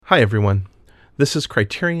Hi everyone, this is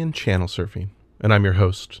Criterion Channel Surfing, and I'm your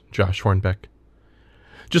host, Josh Hornbeck.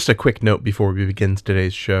 Just a quick note before we begin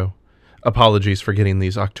today's show. Apologies for getting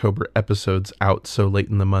these October episodes out so late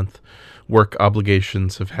in the month. Work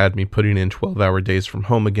obligations have had me putting in 12-hour days from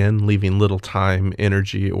home again, leaving little time,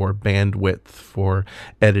 energy, or bandwidth for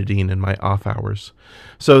editing in my off hours.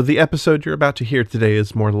 So the episode you're about to hear today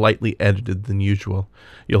is more lightly edited than usual.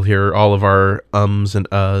 You'll hear all of our ums and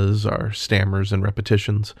uhs, our stammers and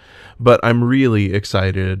repetitions, but I'm really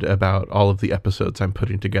excited about all of the episodes I'm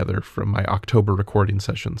putting together from my October recording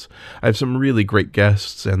sessions. I have some really great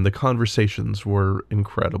guests, and the conversations were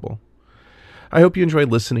incredible. I hope you enjoyed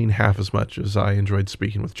listening half as much as I enjoyed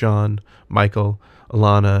speaking with John, Michael,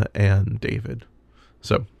 Alana, and David.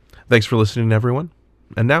 So, thanks for listening, everyone.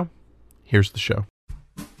 And now, here's the show.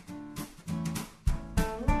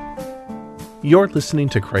 You're listening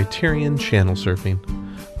to Criterion Channel Surfing,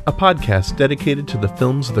 a podcast dedicated to the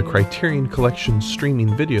films of the Criterion Collection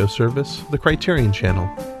streaming video service, the Criterion Channel.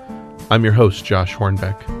 I'm your host, Josh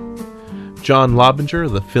Hornbeck. John Lobinger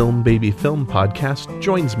of the Film Baby Film podcast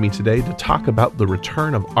joins me today to talk about the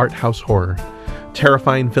return of art house horror,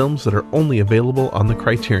 terrifying films that are only available on the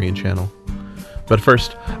Criterion Channel. But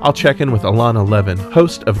first, I'll check in with Alana Levin,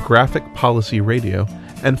 host of Graphic Policy Radio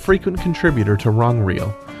and frequent contributor to Wrong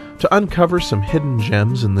Reel, to uncover some hidden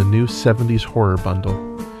gems in the new 70s horror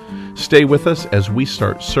bundle. Stay with us as we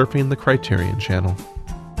start surfing the Criterion Channel.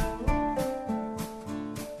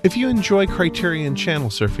 If you enjoy Criterion Channel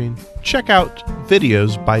Surfing, check out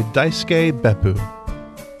videos by Daisuke Beppu.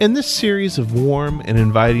 In this series of warm and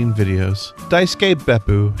inviting videos, Daisuke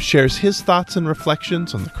Beppu shares his thoughts and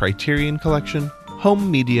reflections on the Criterion Collection, home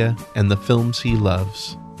media, and the films he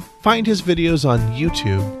loves. Find his videos on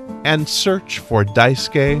YouTube and search for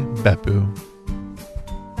Daisuke Beppu.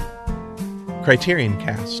 Criterion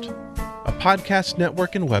Cast, a podcast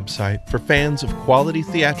network and website for fans of quality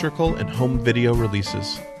theatrical and home video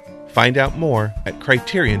releases. Find out more at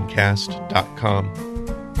CriterionCast.com.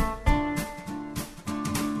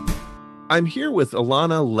 I'm here with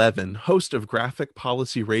Alana Levin, host of Graphic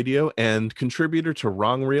Policy Radio and contributor to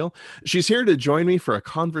Wrong Reel. She's here to join me for a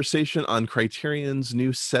conversation on Criterion's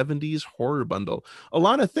new 70s horror bundle.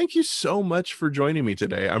 Alana, thank you so much for joining me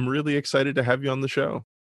today. I'm really excited to have you on the show.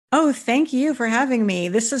 Oh, thank you for having me.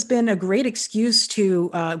 This has been a great excuse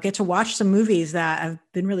to get to watch some movies that have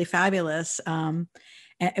been really fabulous.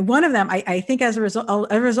 And one of them, I think as a result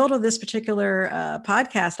of this particular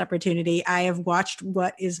podcast opportunity, I have watched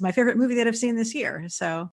what is my favorite movie that I've seen this year.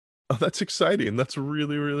 So, oh, that's exciting. That's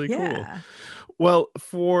really, really cool. Well,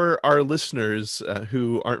 for our listeners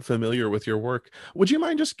who aren't familiar with your work, would you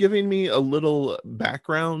mind just giving me a little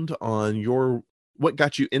background on what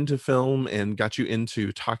got you into film and got you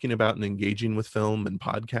into talking about and engaging with film and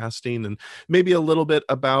podcasting, and maybe a little bit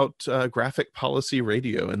about Graphic Policy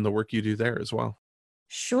Radio and the work you do there as well?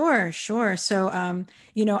 Sure. So,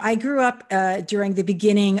 I grew up during the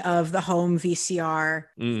beginning of the home VCR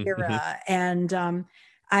era, and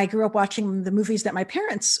I grew up watching the movies that my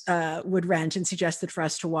parents would rent and suggested for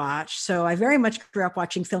us to watch. So I very much grew up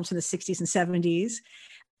watching films from the 60s and 70s.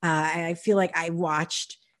 I feel like I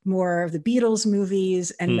watched more of the Beatles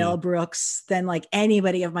movies and Mel Brooks than like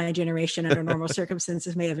anybody of my generation under normal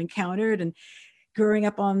circumstances may have encountered. And growing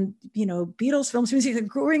up on, Beatles films, music,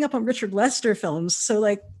 growing up on Richard Lester films. So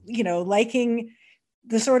liking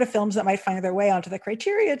the sort of films that might find their way onto the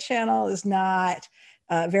Criterion Channel is not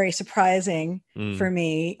very surprising for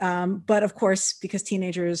me. But of course, because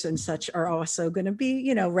teenagers and such are also going to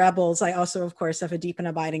be, rebels, I also, of course, have a deep and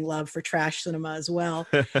abiding love for trash cinema as well.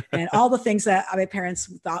 And all the things that my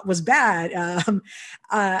parents thought was bad.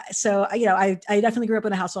 So I definitely grew up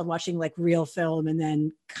in a household watching like real film, and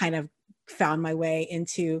then kind of found my way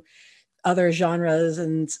into other genres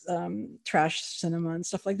and trash cinema and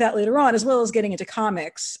stuff like that later on, as well as getting into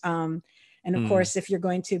comics. And of course, if you're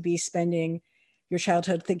going to be spending your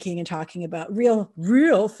childhood thinking and talking about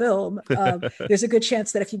real film, there's a good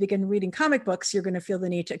chance that if you begin reading comic books, you're going to feel the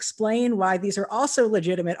need to explain why these are also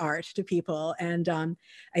legitimate art to people. And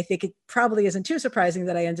I think it probably isn't too surprising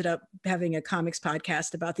that I ended up having a comics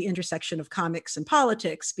podcast about the intersection of comics and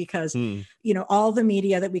politics, because, all the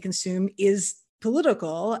media that we consume is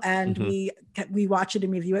political, and we watch it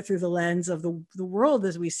and we view it through the lens of the world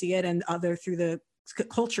as we see it, and through the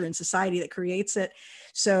culture and society that creates it.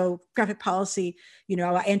 So Graphic Policy,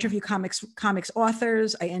 I interview comics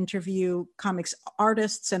authors, I interview comics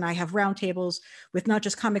artists, and I have roundtables with not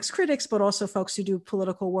just comics critics, but also folks who do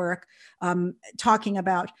political work, talking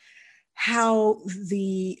about how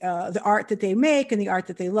the art that they make and the art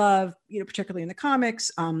that they love, particularly in the comics,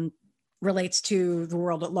 relates to the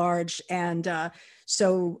world at large. And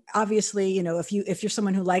so obviously, if you're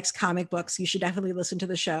someone who likes comic books, you should definitely listen to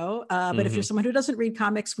the show. But if you're someone who doesn't read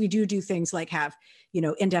comics, we do things like have,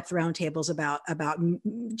 in-depth roundtables about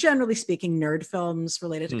generally speaking, nerd films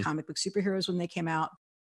related to comic book superheroes when they came out.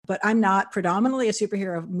 But I'm not predominantly a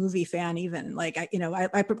superhero movie fan even. Like, I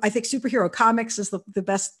think superhero comics is the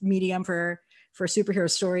best medium for superhero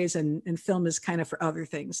stories, and film is kind of for other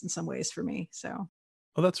things in some ways for me. So.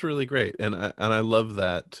 Oh, that's really great. And I love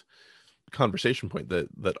that conversation point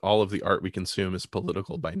that all of the art we consume is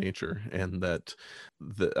political by nature, and that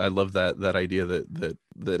I love that idea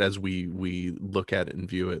that as we look at it and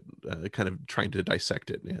view it, kind of trying to dissect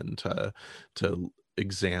it and to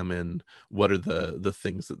examine what are the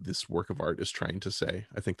things that this work of art is trying to say.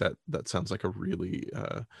 I think that sounds like a really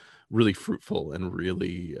really fruitful and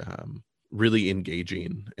really really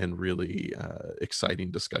engaging and really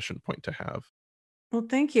exciting discussion point to have. Well,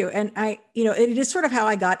 thank you. And it is sort of how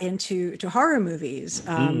I got into horror movies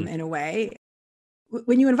in a way.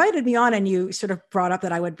 When you invited me on and you sort of brought up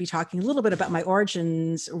that I would be talking a little bit about my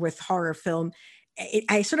origins with horror film,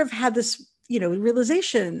 I sort of had this,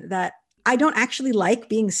 realization that I don't actually like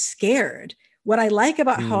being scared. What I like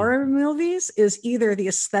about horror movies is either the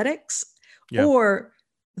aesthetics or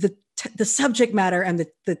the subject matter and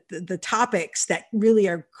the topics that really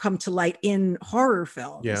come to light in horror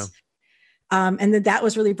films. Yeah. And then that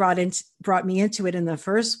was really brought me into it in the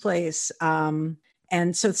first place. And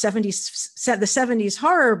so the 70s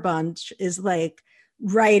horror bunch is like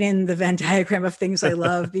right in the Venn diagram of things I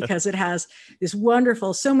love, because it has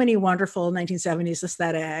so many wonderful 1970s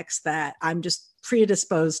aesthetics that I'm just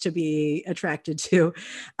predisposed to be attracted to,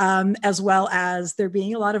 as well as there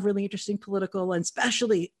being a lot of really interesting political and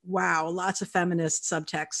especially, lots of feminist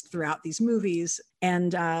subtext throughout these movies.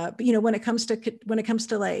 And when it comes to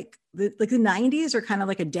like the 90s are kind of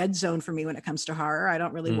like a dead zone for me when it comes to horror. I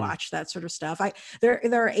don't really watch that sort of stuff. There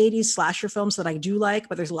are 80s slasher films that I do like,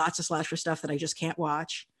 but there's lots of slasher stuff that I just can't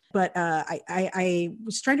watch. But I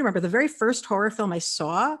was trying to remember, the very first horror film I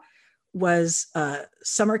saw was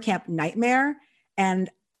Summer Camp Nightmare. And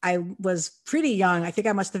I was pretty young. I think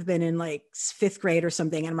I must have been in like 5th grade or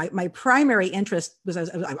something. And my primary interest was,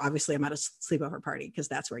 obviously I'm at a sleepover party, because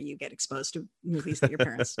that's where you get exposed to movies that your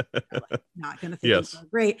parents are like not going to think are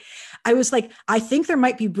great. I was like, I think there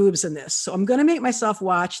might be boobs in this. So I'm going to make myself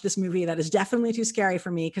watch this movie that is definitely too scary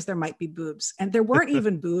for me because there might be boobs. And there weren't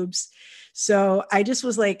even boobs. So I just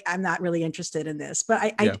was like, I'm not really interested in this.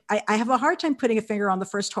 But I have a hard time putting a finger on the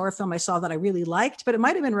first horror film I saw that I really liked, but it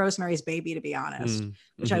might have been Rosemary's Baby, to be honest,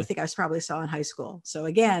 which I think I probably saw in high school. So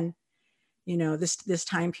again, this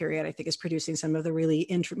time period, I think, is producing some of the really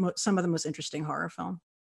some of the most interesting horror film.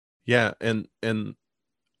 Yeah. And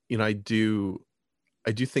I do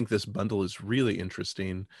think this bundle is really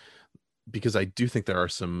interesting, because I do think there are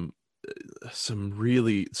some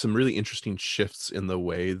really interesting shifts in the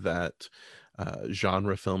way that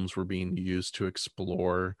genre films were being used to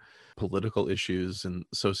explore political issues and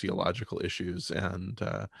sociological issues. And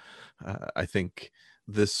I think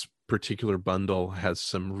this particular bundle has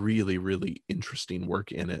some really, really interesting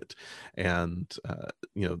work in it. And,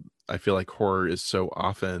 I feel like horror is so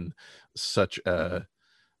often such a,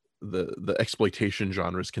 the exploitation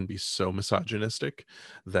genres can be so misogynistic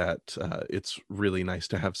that it's really nice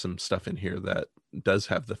to have some stuff in here that does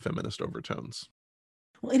have the feminist overtones.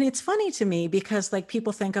 Well, and it's funny to me because like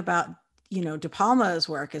people think about, De Palma's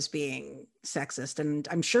work as being sexist, and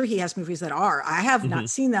I'm sure he has movies that are. I have not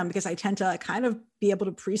seen them because I tend to kind of be able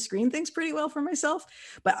to pre-screen things pretty well for myself.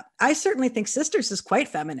 But I certainly think Sisters is quite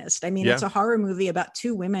feminist. I mean, it's a horror movie about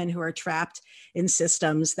 2 women who are trapped in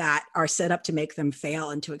systems that are set up to make them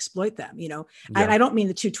fail and to exploit them, And I don't mean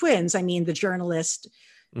the 2 twins. I mean the journalist,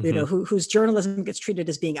 whose journalism gets treated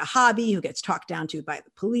as being a hobby, who gets talked down to by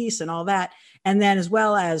the police and all that. And then as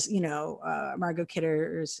well as, Margot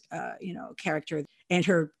Kidder's, character and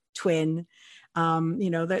her twin,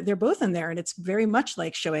 they're both in there. And it's very much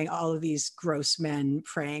like showing all of these gross men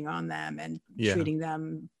preying on them and treating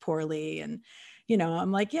them poorly. And,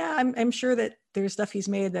 I'm like, I'm sure that there's stuff he's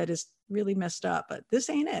made that is really messed up, but this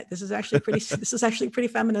ain't it. This is actually a pretty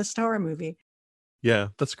feminist horror movie. Yeah,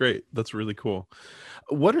 that's great. That's really cool.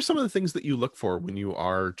 What are some of the things that you look for when you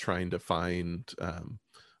are trying to find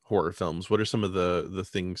horror films? What are some of the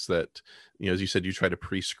things that, as you said, you try to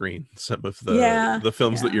pre-screen some of the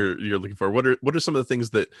films that you're looking for? What are some of the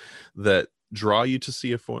things that draw you to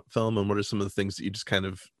see a film, and what are some of the things that you just kind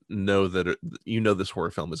of know that this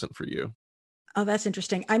horror film isn't for you? Oh, that's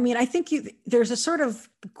interesting. I mean, I think there's a sort of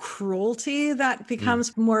cruelty that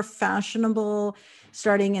becomes more fashionable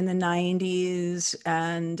starting in the 90s.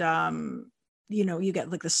 And, you get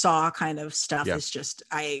like the Saw kind of stuff Yeah. is just,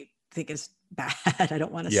 I think is bad. I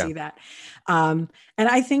don't want to Yeah. see that. And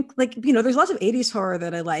I think like, there's lots of 80s horror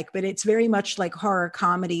that I like, but it's very much like horror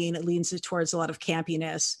comedy, and it leans towards a lot of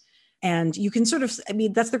campiness. And you can sort of, I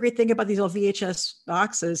mean, that's the great thing about these old VHS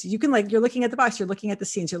boxes. You can you're looking at the box, you're looking at the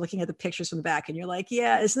scenes, you're looking at the pictures from the back, and you're like,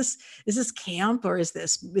 yeah, is this camp, or is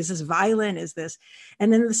this violent? Is this?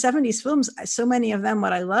 And then the 70s films, so many of them,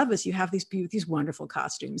 what I love is you have these wonderful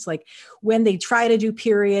costumes. Like when they try to do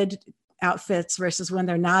period outfits versus when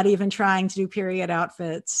they're not even trying to do period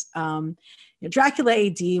outfits. Dracula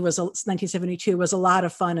AD 1972 was a lot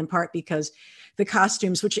of fun, in part because the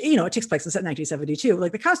costumes, which, it takes place in 1972,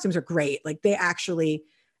 like the costumes are great. Like they actually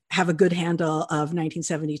have a good handle of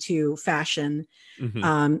 1972 fashion.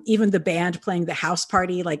 Mm-hmm. Even the band playing the house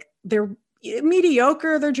party, like they're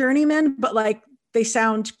mediocre, they're journeymen, but like they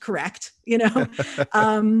sound correct,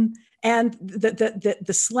 and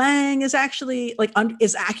the slang is actually like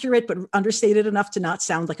is accurate, but understated enough to not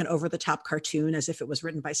sound like an over the top cartoon as if it was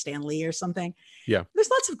written by Stan Lee or something. Yeah. There's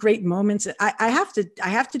lots of great moments. I have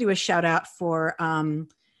to do a shout out for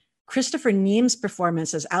Christopher Neam's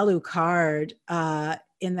performance as Alucard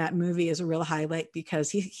in that movie is a real highlight, because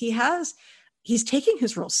he's taking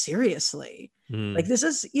his role seriously. Like this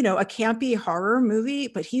is, a campy horror movie,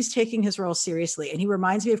 but he's taking his role seriously. And he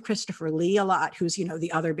reminds me of Christopher Lee a lot, who's,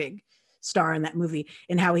 the other big star in that movie,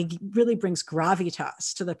 and how he really brings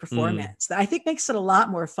gravitas to the performance that I think makes it a lot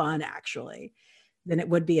more fun, actually, than it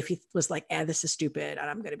would be if he was like, this is stupid and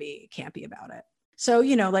I'm going to be campy about it. So,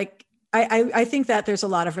 like, I think that there's a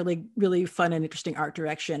lot of really, really fun and interesting art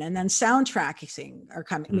direction, and then soundtracking are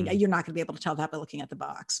coming. I mean, you're not going to be able to tell that by looking at the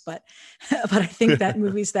box, but I think that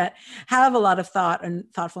movies that have a lot of thought and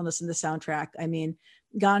thoughtfulness in the soundtrack. I mean,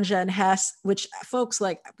 Ganja and Hess, which folks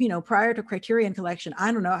like, prior to Criterion Collection,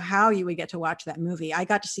 I don't know how you would get to watch that movie. I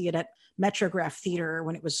got to see it at Metrograph Theater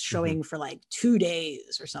when it was showing for like 2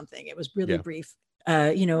 days or something. It was really brief.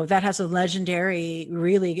 That has a legendary,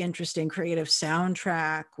 really interesting creative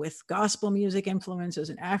soundtrack with gospel music influences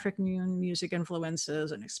and African music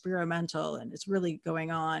influences and experimental, and it's really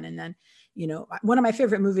going on. And then, one of my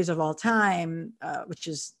favorite movies of all time, which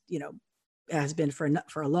is, has been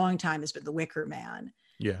for a long time, has been The Wicker Man.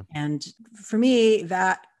 Yeah. And for me,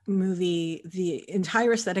 that movie, the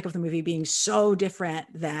entire aesthetic of the movie being so different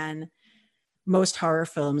than most horror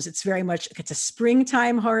films. It's very much, it's a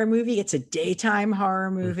springtime horror movie. It's a daytime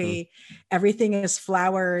horror movie. Everything is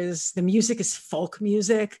flowers. The music is folk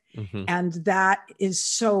music. And that is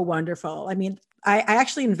so wonderful. I mean, I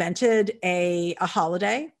actually invented a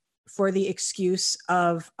holiday for the excuse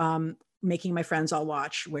of making my friends all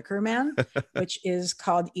watch Wicker Man, which is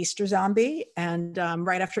called Easter Zombie. And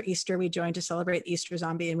right after Easter, we joined to celebrate Easter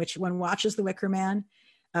Zombie, in which one watches the Wicker Man.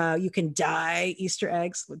 You can dye Easter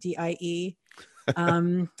eggs, DIE.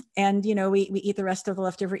 And, we eat the rest of the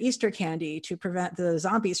leftover Easter candy to prevent the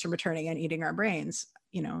zombies from returning and eating our brains.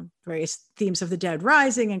 Various themes of the dead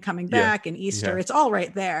rising and coming back, and Easter, it's all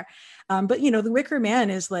right there. But, the Wicker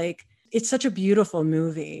Man is like, it's such a beautiful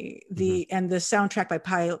movie. And the soundtrack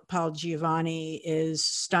by Paul Giovanni is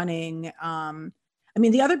stunning. I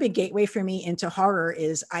mean, the other big gateway for me into horror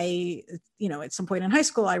is at some point in high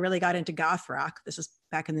school, I really got into goth rock. This is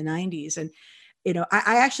back in the 90s. And,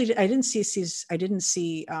 I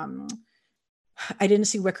didn't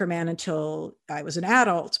see Wicker Man until I was an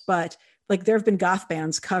adult, but like there have been goth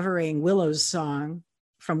bands covering Willow's song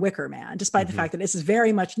from Wicker Man, despite the fact that this is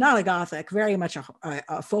very much not a gothic, very much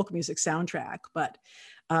a folk music soundtrack. But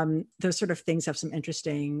those sort of things have some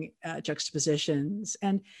interesting juxtapositions.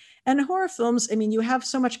 And horror films, I mean, you have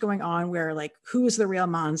so much going on where like, who is the real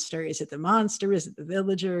monster? Is it the monster? Is it the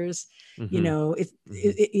villagers?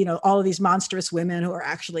 All of these monstrous women who are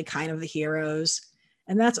actually kind of the heroes.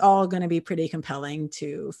 And that's all going to be pretty compelling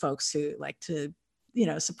to folks who like to,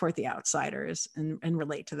 support the outsiders and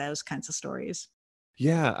relate to those kinds of stories.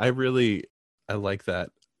 Yeah, I like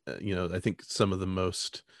that. I think some of the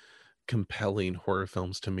most compelling horror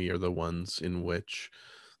films to me are the ones in which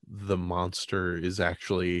the monster is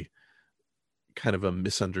actually kind of a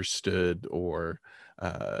misunderstood, or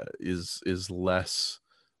is less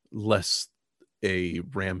a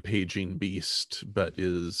rampaging beast, but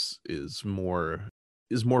is more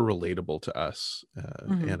relatable to us.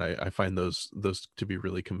 And I find those to be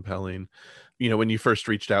really compelling. When you first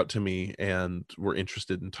reached out to me and were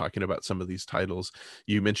interested in talking about some of these titles,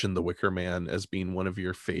 you mentioned The Wicker Man as being one of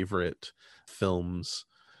your favorite films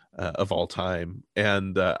of all time.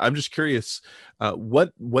 And I'm just curious,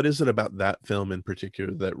 what is it about that film in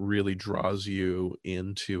particular that really draws you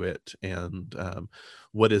into it? And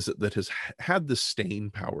what is it that has had the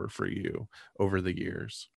staying power for you over the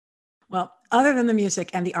years? Well, other than the music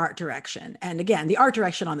and the art direction, and again, the art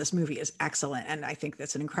direction on this movie is excellent, and I think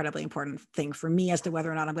that's an incredibly important thing for me as to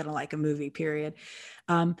whether or not I'm going to like a movie, period.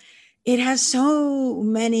 Um, it has so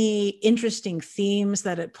many interesting themes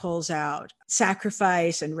that it pulls out: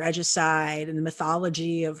 sacrifice and regicide and the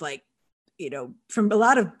mythology of, like, from a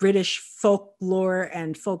lot of British folklore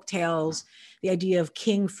and folk tales, the idea of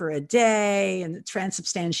king for a day and the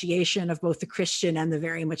transubstantiation of both the Christian and the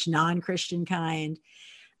very much non-Christian kind.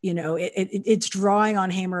 It's drawing on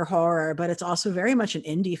Hammer horror, but it's also very much an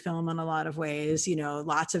indie film in a lot of ways.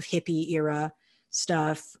 Lots of hippie era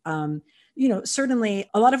stuff. Certainly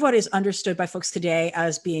a lot of what is understood by folks today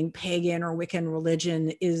as being pagan or Wiccan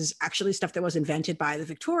religion is actually stuff that was invented by the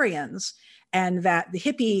Victorians, and that the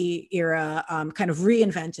hippie era kind of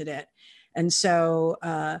reinvented it. And so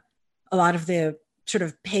a lot of the sort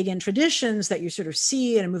of pagan traditions that you sort of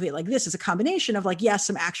see in a movie like this is a combination of, like, yes,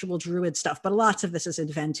 some actual druid stuff, but lots of this is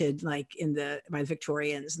invented by the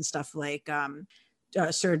Victorians, and stuff like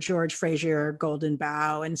Sir George Fraser Golden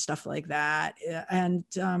Bough and stuff like that. And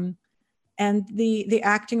the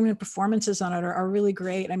acting and performances on it are really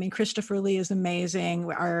great. I mean, Christopher Lee is amazing.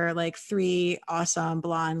 Our, like, three awesome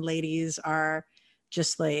blonde ladies are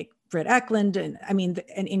just like Britt Eklund, and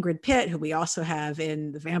Ingrid Pitt, who we also have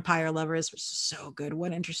in The Vampire Lovers, which is so good.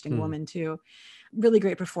 What an interesting woman too. Really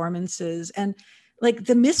great performances. And, like,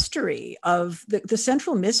 the mystery of the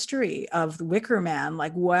central mystery of the Wicker Man,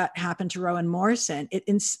 like what happened to Rowan Morrison.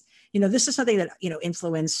 This is something that,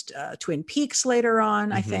 influenced Twin Peaks later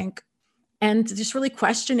on, I think. And just really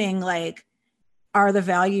questioning, like, are the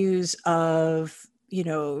values of,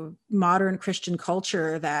 modern Christian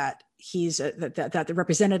culture that he's that the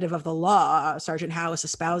representative of the law, Sergeant Howe, is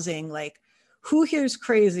espousing, like, who here's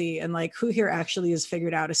crazy, and, like, who here actually has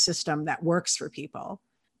figured out a system that works for people?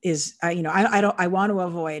 I want to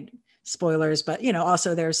avoid spoilers, but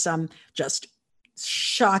also there's some just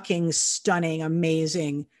shocking, stunning,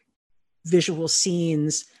 amazing visual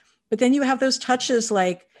scenes. But then you have those touches,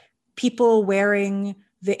 like people wearing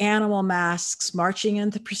the animal masks, marching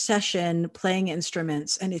in the procession, playing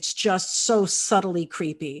instruments, and it's just so subtly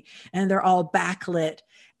creepy. And they're all backlit,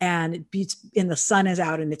 and the sun is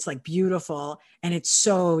out, and it's, like, beautiful, and it's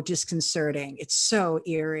so disconcerting. It's so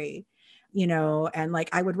eerie, and, like,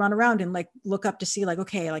 I would run around and, like, look up to see, like,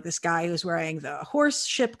 okay, like, this guy who's wearing the horse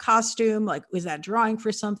ship costume, like, is that drawing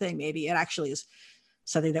for something? Maybe it actually is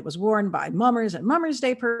something that was worn by mummers and Mummers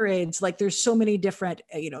Day parades. Like, there's so many different,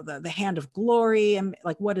 the hand of glory, and,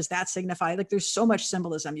 like, what does that signify? Like, there's so much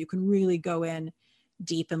symbolism. You can really go in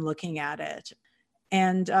deep in looking at it.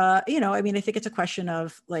 And, I think it's a question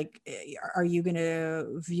of, like, are you going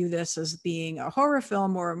to view this as being a horror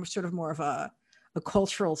film, or sort of more of a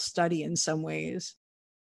cultural study in some ways?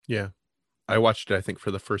 Yeah. I watched it, I think,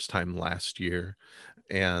 for the first time last year,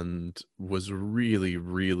 and was really,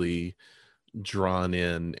 really drawn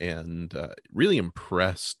in, and really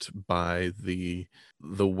impressed by the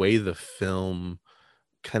way the film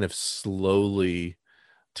kind of slowly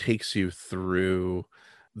takes you through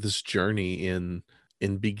this journey in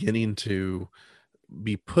beginning to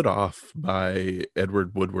be put off by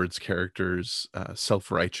Edward Woodward's character's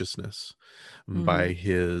self-righteousness, by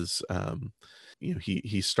his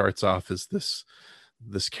he starts off as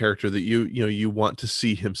this character that you want to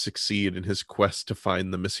see him succeed in his quest to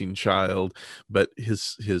find the missing child, but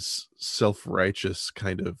his self-righteous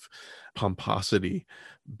kind of pomposity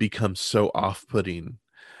becomes so off-putting,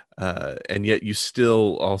 and yet you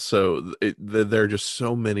still also there are just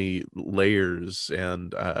so many layers,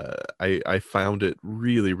 and I found it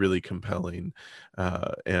really, really compelling,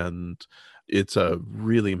 and it's a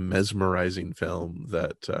really mesmerizing film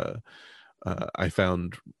that I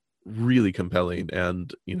found really compelling.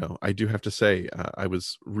 And I do have to say, I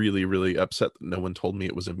was really, really upset that no one told me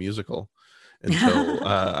it was a musical until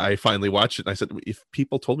I finally watched it. And I said, if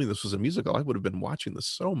people told me this was a musical, I would have been watching this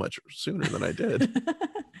so much sooner than I did.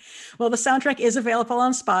 Well, the soundtrack is available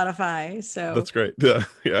on Spotify, so That's great. Yeah.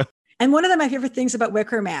 Yeah. And one of my favorite things about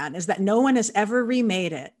Wicker Man is that no one has ever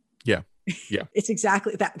remade it. Yeah. Yeah. It's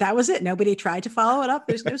exactly that. That was it. Nobody tried to follow it up.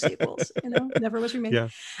 There's no sequels, never was remade. Yeah.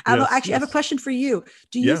 Although, actually, I have a question for you.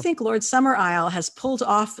 Do you think Lord Summerisle has pulled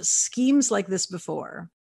off schemes like this before?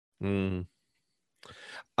 It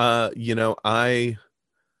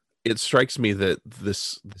strikes me that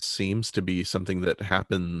this seems to be something that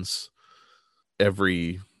happens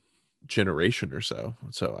every generation or so.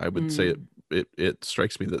 So I would say it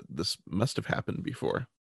strikes me that this must have happened before.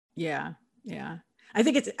 Yeah. Yeah. I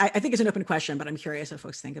think it's an open question, but I'm curious what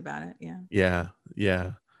folks think about it. Yeah. Yeah.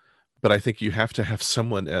 Yeah. But I think you have to have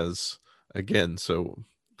someone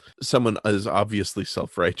someone as obviously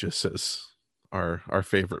self-righteous our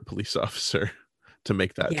favorite police officer to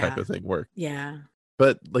make that type Yeah. of thing work. Yeah.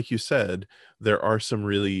 But like you said, there are some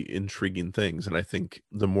really intriguing things, and I think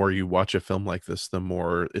the more you watch a film like this, the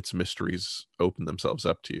more its mysteries open themselves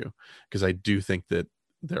up to you. Because I do think that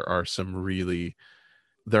there are some really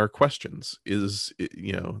there are questions.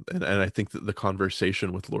 And I think that the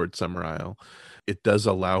conversation with Lord Summerisle, it does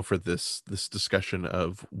allow for this discussion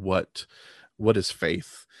of what is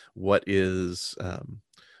faith, what is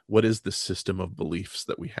the system of beliefs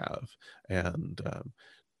that we have, and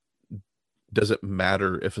does it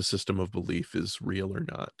matter if a system of belief is real or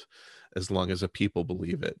not, as long as a people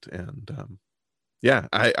believe it? And yeah,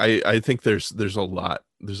 I think there's a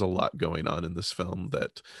lot going on in this film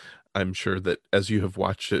that I'm sure that as you have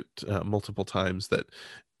watched it multiple times, that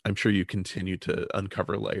I'm sure you continue to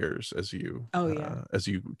uncover layers Oh yeah. as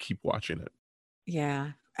you keep watching it.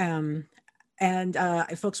 Yeah. And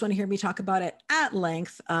if folks want to hear me talk about it at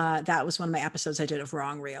length, that was one of my episodes I did of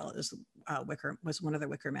Wrong Reel. It was one of the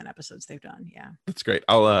Wicker Man episodes they've done. Yeah. That's great.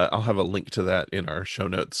 I'll have a link to that in our show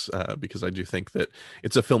notes because I do think that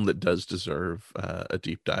it's a film that does deserve a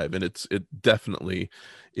deep dive, and it definitely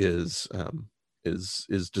is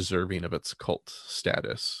is deserving of its cult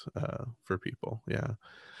status for people. Yeah.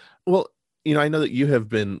 Well, I know that you have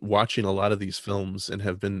been watching a lot of these films and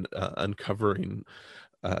have been uncovering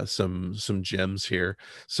some gems here.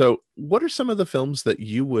 So, what are some of the films that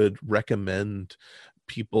you would recommend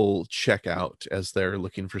people check out as they're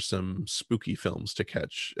looking for some spooky films to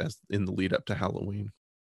catch as in the lead up to Halloween?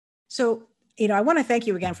 So, I want to thank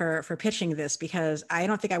you again for pitching this, because I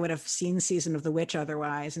don't think I would have seen Season of the Witch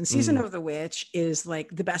otherwise. And Season Mm. of the Witch is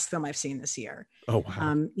like the best film I've seen this year. Oh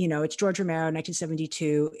wow. It's George Romero,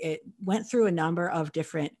 1972. It went through a number of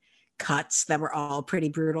different cuts that were all pretty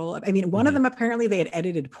brutal. I mean, one of them, apparently they had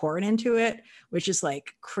edited porn into it, which is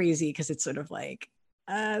like crazy, because it's sort of like,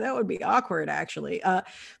 that would be awkward actually.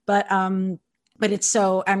 But it's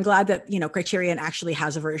so, I'm glad that, Criterion actually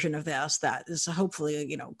has a version of this that is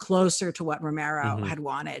hopefully, closer to what Romero had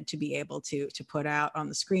wanted to be able to put out on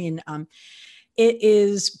the screen. It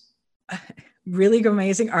is really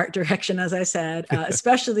amazing art direction, as I said,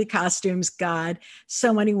 especially costumes. God,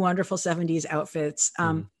 so many wonderful 70s outfits.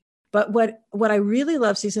 But what I really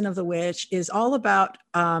love Season of the Witch is all about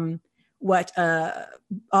what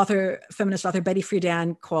feminist author Betty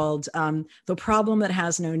Friedan called the problem that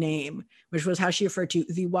has no name, which was how she referred to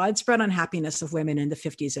the widespread unhappiness of women in the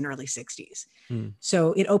 50s and early 60s.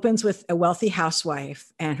 So it opens with a wealthy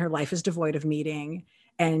housewife, and her life is devoid of meaning.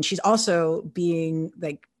 And she's also being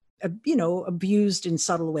like, abused in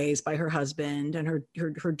subtle ways by her husband, and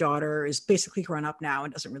her daughter is basically grown up now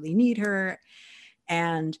and doesn't really need her.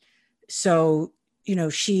 And so,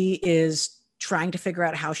 she is trying to figure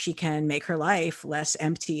out how she can make her life less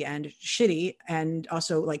empty and shitty, and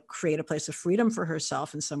also like create a place of freedom for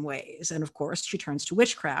herself in some ways. And of course, she turns to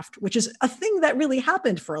witchcraft, which is a thing that really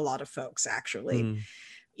happened for a lot of folks, actually.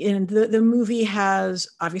 And the movie has,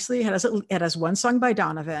 obviously, it has one song by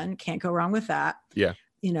Donovan. Can't go wrong with that. Yeah.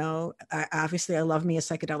 Obviously I love me a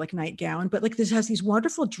psychedelic nightgown, but like this has these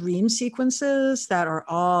wonderful dream sequences that are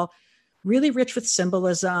all really rich with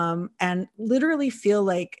symbolism, and literally feel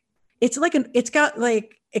like it's got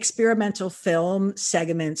like experimental film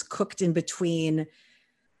segments cooked in between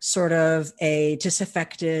sort of a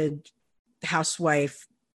disaffected housewife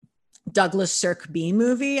Douglas Sirk B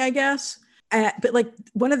movie, I guess. But like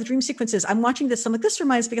one of the dream sequences, I'm watching this, I'm like, this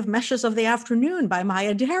reminds me of Meshes of the Afternoon by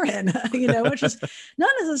Maya Deren, which is not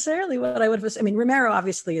necessarily what I would have. I mean, Romero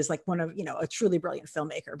obviously is like one of, a truly brilliant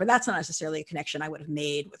filmmaker, but that's not necessarily a connection I would have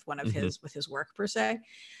made with one of his work per se.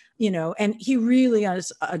 And he really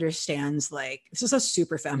understands, like, this is a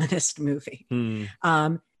super feminist movie.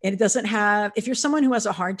 And it doesn't have, if you're someone who has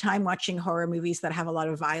a hard time watching horror movies that have a lot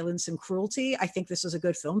of violence and cruelty, I think this is a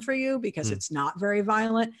good film for you, because it's not very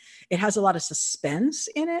violent. It has a lot of suspense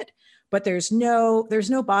in it, but there's no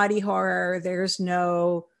body horror. There's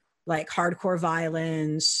no like hardcore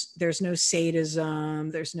violence. There's no sadism.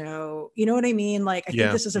 There's no, you know what I mean? Like, I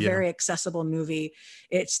think this is a very accessible movie.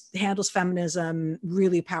 It handles feminism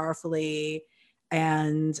really powerfully.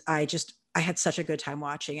 And I had such a good time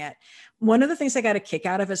watching it. One of the things I got a kick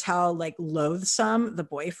out of is how like loathsome the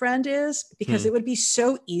boyfriend is, because it would be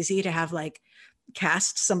so easy to have like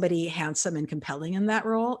cast somebody handsome and compelling in that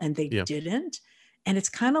role, and they didn't. And it's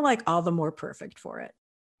kind of like all the more perfect for it.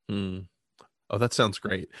 Oh, that sounds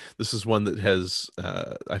great. This is one that has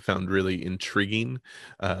I found really intriguing,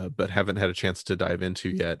 but haven't had a chance to dive into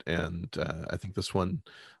yet. And I think this one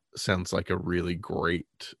sounds like a really great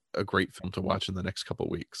film to watch in the next couple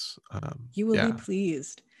of weeks. You will be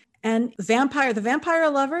pleased. And The Vampire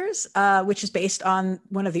Lovers, which is based on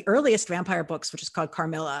one of the earliest vampire books, which is called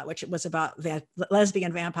Carmilla, which was about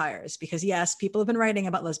lesbian vampires. Because yes, people have been writing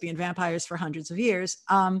about lesbian vampires for hundreds of years.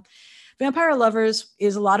 Vampire Lovers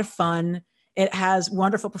is a lot of fun. It has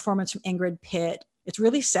wonderful performance from Ingrid Pitt. It's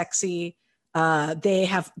really sexy.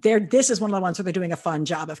 This is one of the ones where they're doing a fun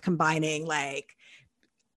job of combining like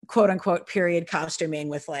quote unquote period costuming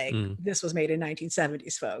with like this was made in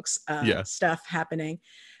 1970s folks stuff happening.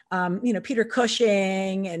 Peter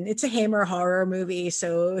Cushing, and it's a Hammer horror movie.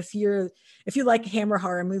 So if you like Hammer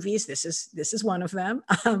horror movies, this is one of them.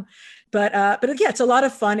 But yeah, it's a lot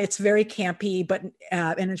of fun. It's very campy, but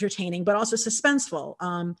and entertaining, but also suspenseful.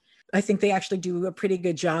 I think they actually do a pretty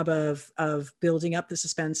good job of building up the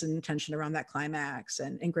suspense and tension around that climax.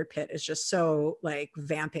 And Ingrid Pitt is just so like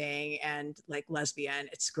vamping and like lesbian.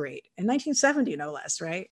 It's great. In 1970, no less,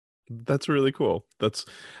 right? That's really cool.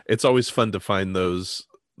 It's always fun to find those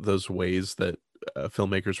ways that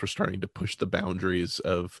filmmakers were starting to push the boundaries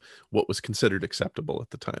of what was considered acceptable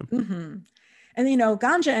at the time. Mm-hmm. And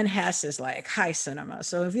Ganja and Hess is like high cinema.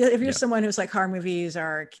 So if you're someone who's like horror movies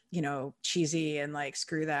are cheesy and like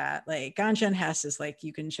screw that, like Ganja and Hess is like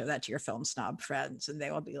you can show that to your film snob friends and they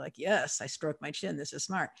will be like, yes, I stroked my chin. This is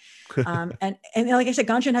smart. And like I said,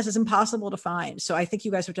 Ganja and Hess is impossible to find. So I think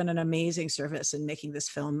you guys have done an amazing service in making this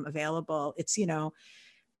film available. It's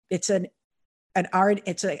it's an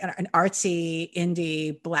artsy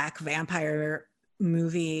indie Black vampire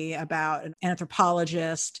movie about an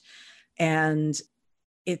anthropologist. And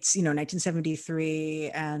it's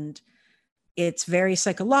 1973, and it's very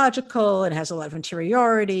psychological. It has a lot of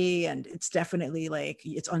interiority, and it's definitely like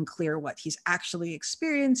it's unclear what he's actually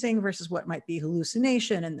experiencing versus what might be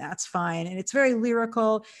hallucination, and that's fine. And it's very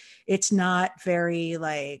lyrical. It's not very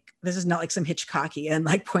like, this is not like some Hitchcockian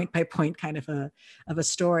like point by point kind of a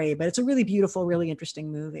story, but it's a really beautiful, really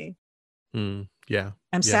interesting movie. Yeah.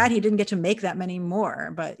 I'm sad he didn't get to make that many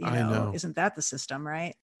more, but I know. Isn't that the system,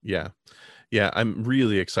 right? Yeah. I'm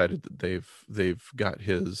really excited that they've got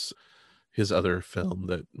his other film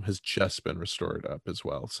that has just been restored up as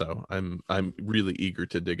well. So I'm really eager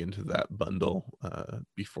to dig into that bundle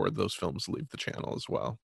before those films leave the channel as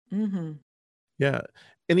well. Mm-hmm. Yeah.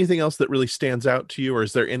 Anything else that really stands out to you, or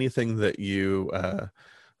is there anything that you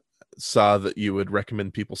saw that you would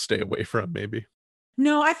recommend people stay away from? Maybe.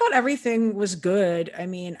 No, I thought everything was good. I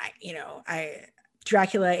mean,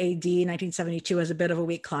 Dracula AD 1972 has a bit of a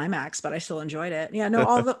weak climax, but I still enjoyed it. Yeah, no,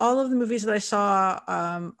 all of the movies that I saw,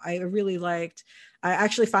 I really liked. I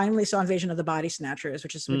actually finally saw Invasion of the Body Snatchers,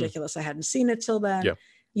 which is ridiculous. I hadn't seen it till then.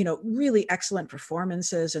 Yeah. Really excellent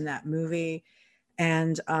performances in that movie.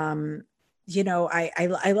 And I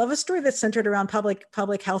love a story that's centered around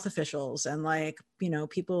public health officials and like,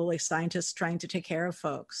 people like scientists trying to take care of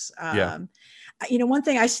folks. One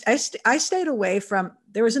thing I stayed away from,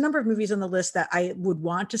 there was a number of movies on the list that I would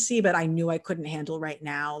want to see, but I knew I couldn't handle right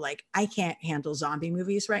now. Like I can't handle zombie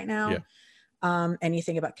movies right now. Yeah.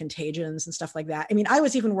 Anything about contagions and stuff like that. I mean, I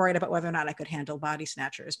was even worried about whether or not I could handle Body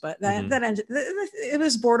Snatchers, but that ended, it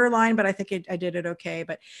was borderline, but I think I did it okay.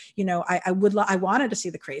 But, I wanted to see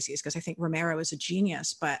The Crazies because I think Romero is a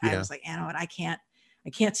genius, but I was like, what? I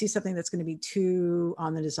can't see something that's going to be too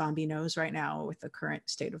on the zombie nose right now with the current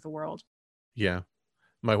state of the world. Yeah.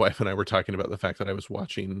 My wife and I were talking about the fact that I was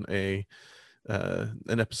watching an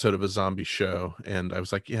episode of a zombie show, and I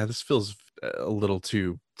was like, yeah, this feels a little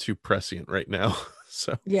too prescient right now.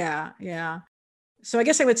 So yeah. So I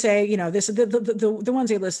guess I would say, the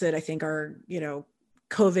ones I listed, I think are,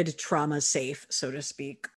 COVID trauma safe, so to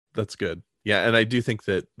speak. That's good. Yeah, and I do think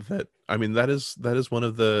that I mean that is one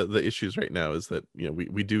of the issues right now, is that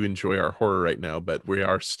we do enjoy our horror right now, but we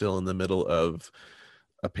are still in the middle of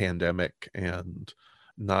a pandemic, and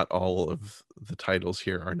not all of the titles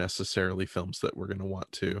here are necessarily films that we're going to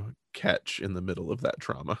want to catch in the middle of that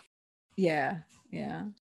trauma. Yeah.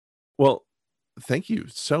 Well, thank you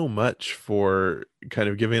so much for kind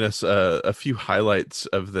of giving us a few highlights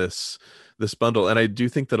of this bundle. And I do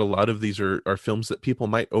think that a lot of these are films that people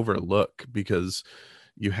might overlook, because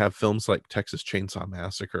you have films like Texas Chainsaw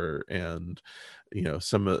Massacre and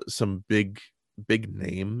some big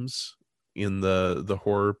names in the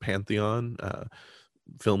horror pantheon,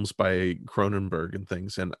 films by Cronenberg and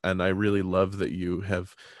things, and I really love that you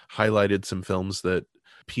have highlighted some films that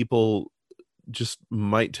people just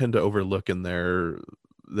might tend to overlook in their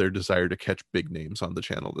desire to catch big names on the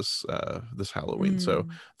channel this Halloween. So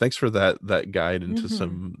thanks for that guide into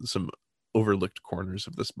some overlooked corners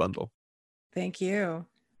of this bundle. Thank you.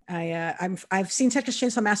 I've seen Texas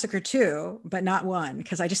Chainsaw Massacre 2, but not 1,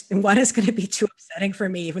 because one is going to be too upsetting for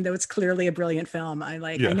me, even though it's clearly a brilliant film. I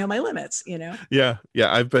know my limits, Yeah.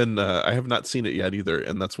 I have not seen it yet either,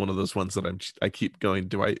 and that's one of those ones that I keep going,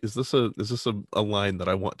 is this a line that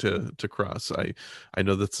I want to cross? I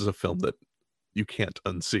know this is a film that you can't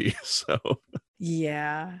unsee. So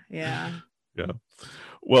yeah. Yeah.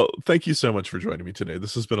 Well, thank you so much for joining me today.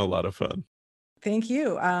 This has been a lot of fun. Thank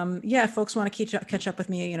you. If folks want to catch up with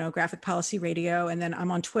me, Graphic Policy Radio, and then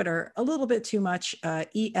I'm on Twitter a little bit too much,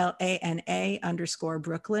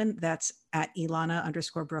 ELANA_Brooklyn. That's at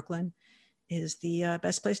Elana_Brooklyn is the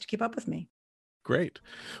best place to keep up with me. Great.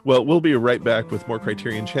 Well, we'll be right back with more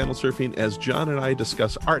Criterion Channel Surfing as John and I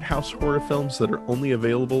discuss art house horror films that are only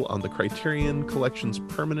available on the Criterion Collection's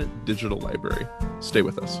permanent digital library. Stay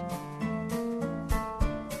with us.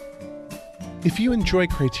 If you enjoy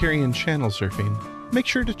Criterion Channel Surfing, make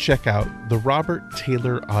sure to check out The Robert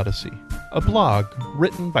Taylor Odyssey, a blog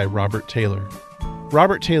written by Robert Taylor.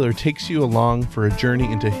 Robert Taylor takes you along for a journey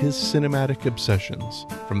into his cinematic obsessions,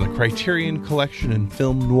 from the Criterion Collection in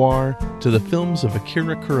film noir to the films of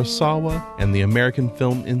Akira Kurosawa and the American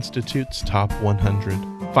Film Institute's Top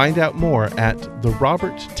 100. Find out more at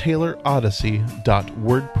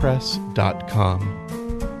theroberttaylorodyssey.wordpress.com.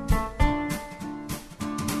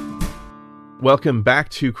 Welcome back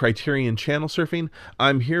to Criterion Channel Surfing.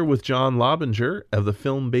 I'm here with John Lobinger of the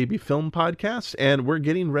Film Baby Film Podcast, and we're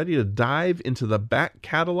getting ready to dive into the back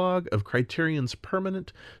catalog of Criterion's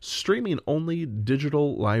permanent, streaming-only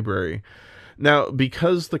digital library. Now,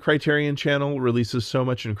 because the Criterion Channel releases so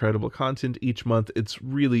much incredible content each month, it's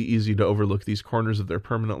really easy to overlook these corners of their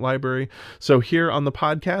permanent library. So here on the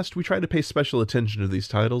podcast, we try to pay special attention to these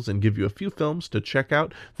titles and give you a few films to check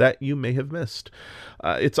out that you may have missed.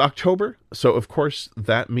 It's October, so of course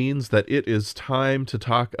that means that it is time to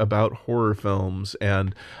talk about horror films,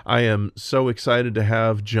 and I am so excited to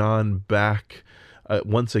have John back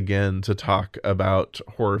once again to talk about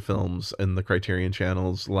horror films in the Criterion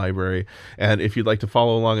Channel's library. And if you'd like to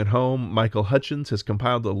follow along at home, Michael Hutchins has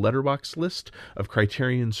compiled a letterbox list of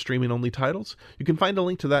Criterion streaming-only titles. You can find a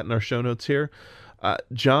link to that in our show notes here.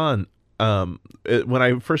 John, when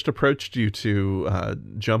I first approached you to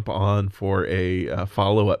jump on for a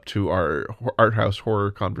follow-up to our art house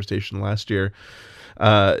horror conversation last year,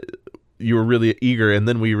 you were really eager, and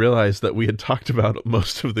then we realized that we had talked about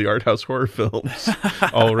most of the art house horror films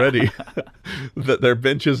already, that their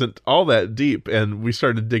bench isn't all that deep, and we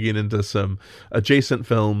started digging into some adjacent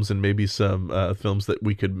films and maybe some films that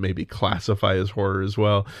we could maybe classify as horror as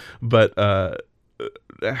well. But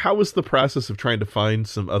how was the process of trying to find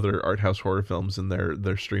some other art house horror films in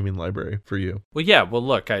their streaming library for you? Well, yeah. Well,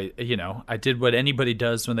 look, I did what anybody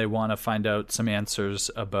does when they want to find out some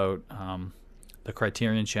answers about the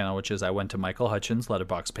Criterion Channel, which is I went to Michael Hutchins'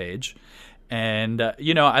 letterbox page, and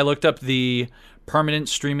I looked up the permanent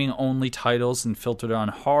streaming only titles and filtered on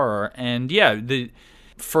horror. And yeah, the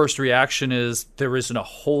first reaction is there isn't a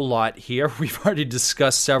whole lot here. We've already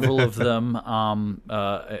discussed several of them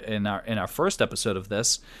in our first episode of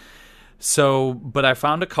this. So, but I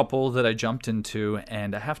found a couple that I jumped into,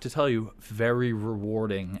 and I have to tell you, very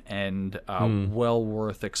rewarding and well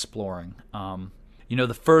worth exploring.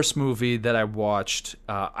 The first movie that I watched,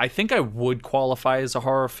 I think I would qualify as a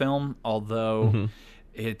horror film, although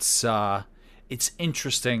it's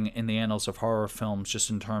interesting in the annals of horror films, just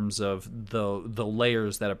in terms of the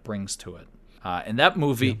layers that it brings to it. And that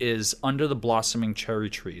movie is Under the Blossoming Cherry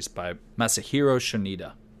Trees by Masahiro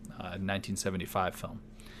Shinoda, 1975 film.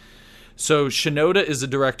 So Shinoda is a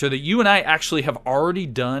director that you and I actually have already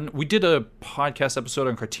done. We did a podcast episode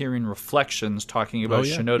on Criterion Reflections talking about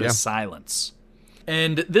Shinoda's Silence.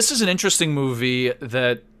 And this is an interesting movie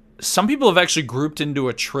that some people have actually grouped into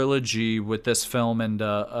a trilogy with this film and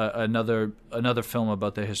another film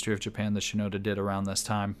about the history of Japan that Shinoda did around this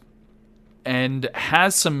time, and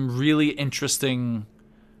has some really interesting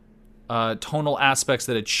tonal aspects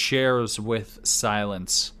that it shares with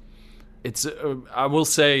Silence. It's I will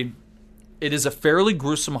say it is a fairly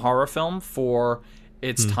gruesome horror film for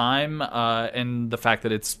its time, and the fact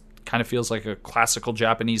that it's kind of feels like a classical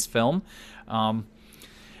Japanese film.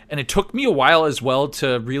 And it took me a while as well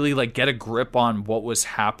to really get a grip on what was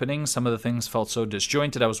happening. Some of the things felt so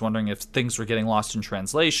disjointed. I was wondering if things were getting lost in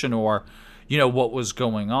translation or, what was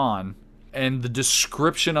going on. And the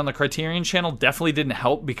description on the Criterion Channel definitely didn't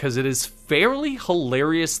help, because it is fairly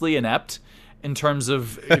hilariously inept in terms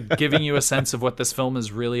of giving you a sense of what this film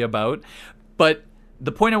is really about. But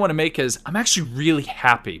the point I want to make is I'm actually really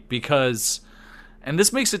happy because, and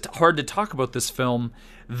this makes it hard to talk about this film,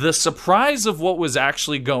 the surprise of what was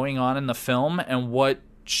actually going on in the film and what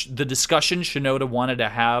the discussion Shinoda wanted to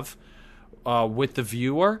have with the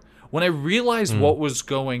viewer. When I realized what was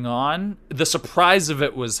going on, the surprise of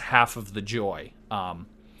it was half of the joy.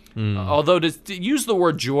 Although to use the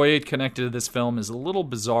word joy connected to this film is a little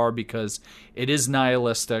bizarre because it is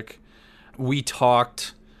nihilistic.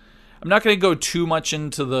 I'm not going to go too much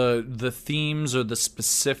into the themes or the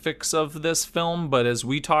specifics of this film, but as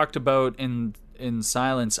we talked about in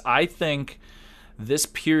Silence, I think this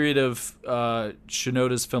period of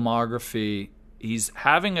Shinoda's filmography, he's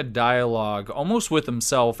having a dialogue almost with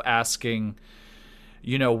himself asking,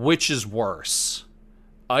 which is worse?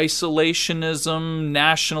 Isolationism,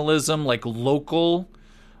 nationalism, like local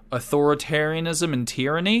authoritarianism and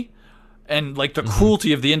tyranny? And like the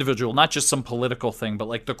cruelty of the individual, not just some political thing, but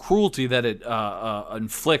like the cruelty that it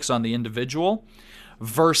inflicts on the individual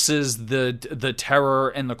versus the terror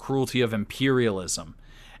and the cruelty of imperialism.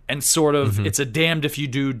 And sort of it's a damned if you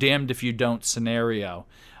do, damned if you don't scenario.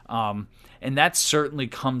 And that certainly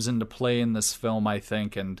comes into play in this film, I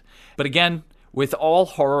think. But again, with all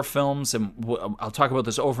horror films, and I'll talk about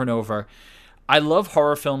this over and over, I love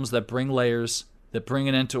horror films that bring layers, that bring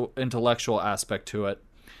an intellectual aspect to it.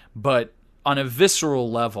 But on a visceral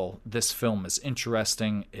level, this film is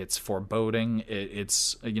interesting. It's foreboding.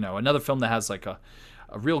 It's another film that has like a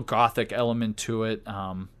real gothic element to it,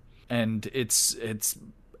 and it's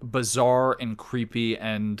bizarre and creepy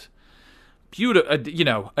and beautiful.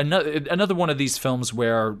 Another one of these films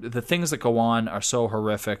where the things that go on are so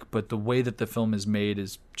horrific, but the way that the film is made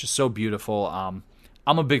is just so beautiful. I'm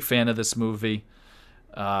a big fan of this movie.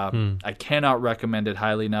 I cannot recommend it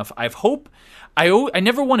highly enough. I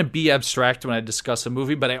never want to be abstract when I discuss a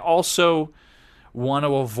movie, but I also want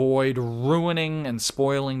to avoid ruining and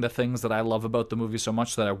spoiling the things that I love about the movie so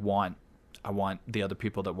much that I want the other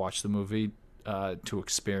people that watch the movie to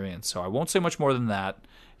experience. So I won't say much more than that.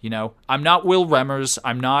 I'm not Will Remmers.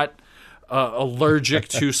 I'm not allergic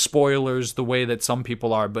to spoilers the way that some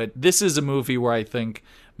people are, but this is a movie where I think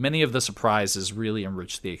many of the surprises really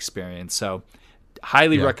enrich the experience. So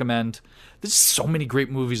highly recommend. There's so many great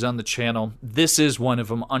movies on the channel. This is one of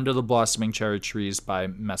them, Under the Blossoming Cherry Trees by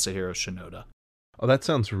Masahiro Shinoda. Oh, that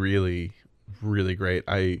sounds really, really great.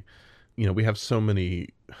 We have so many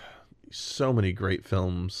great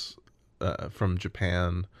films from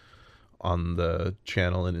Japan on the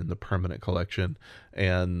channel and in the permanent collection.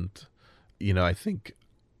 And, I think,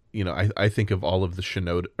 I think of all of the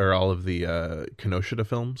Shinoda or all of the Kinoshita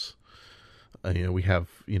films. We have,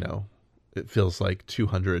 it feels like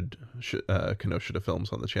 200 Kinoshita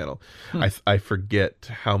films on the channel. I forget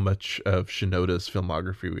how much of Shinoda's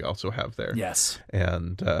filmography we also have there. Yes.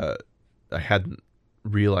 And I hadn't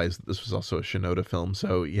realized that this was also a Shinoda film.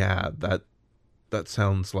 So yeah, that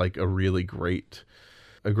sounds like a really great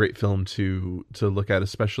film to look at,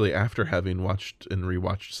 especially after having watched and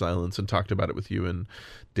rewatched Silence and talked about it with you and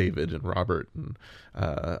David and Robert. And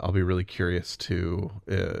I'll be really curious to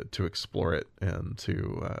explore it and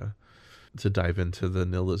to dive into the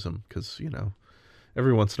nihilism, because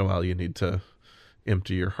every once in a while you need to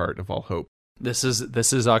empty your heart of all hope. This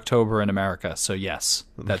is October in America, so yes,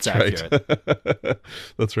 that's accurate. Right.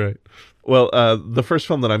 That's right. Well, the first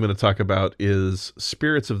film that I'm going to talk about is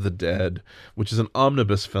Spirits of the Dead, which is an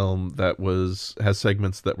omnibus film that has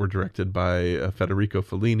segments that were directed by Federico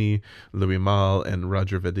Fellini, Louis Malle, and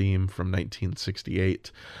Roger Vadim from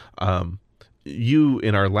 1968. You,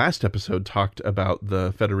 in our last episode, talked about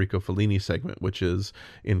the Federico Fellini segment, which is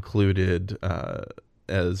included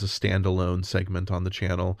as a standalone segment on the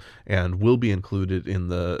channel and will be included in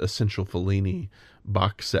the Essential Fellini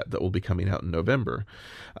box set that will be coming out in November.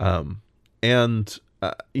 I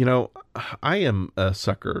am a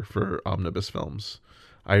sucker for omnibus films.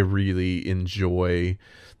 I really enjoy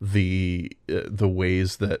the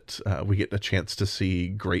ways that we get a chance to see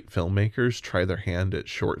great filmmakers try their hand at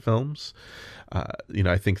short films.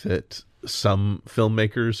 I think that some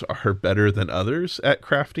filmmakers are better than others at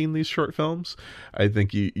crafting these short films. I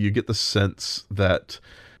think you get the sense that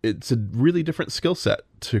it's a really different skill set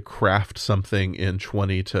to craft something in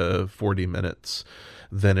 20 to 40 minutes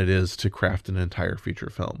than it is to craft an entire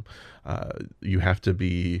feature film. You have to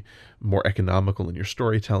be more economical in your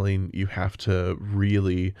storytelling. You have to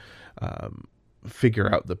really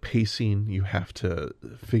figure out the pacing. You have to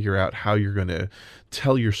figure out how you're going to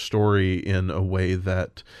tell your story in a way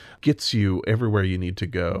that gets you everywhere you need to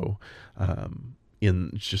go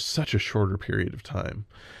in just such a shorter period of time.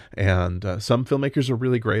 And some filmmakers are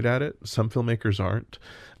really great at it. Some filmmakers aren't.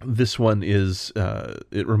 This one is,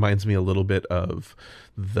 it reminds me a little bit of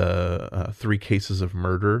the 3 Cases of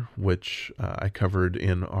Murder, which I covered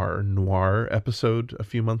in our noir episode a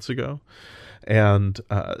few months ago. And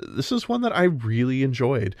this is one that I really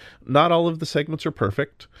enjoyed. Not all of the segments are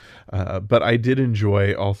perfect, but I did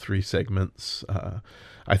enjoy all 3 segments.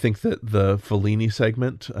 I think that the Fellini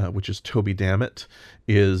segment, which is Toby Dammit,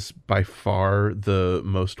 is by far the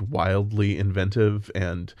most wildly inventive,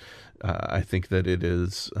 and I think that it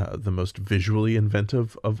is the most visually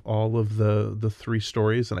inventive of all of the 3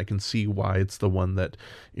 stories, and I can see why it's the one that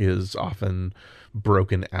is often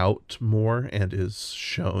broken out more and is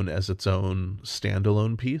shown as its own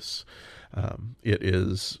standalone piece. It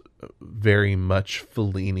is very much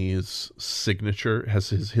Fellini's signature, has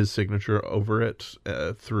his signature over it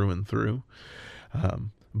through and through.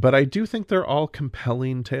 But I do think they're all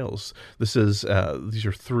compelling tales. These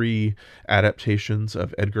are 3 adaptations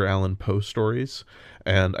of Edgar Allan Poe stories,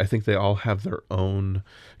 and I think they all have their own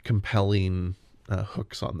compelling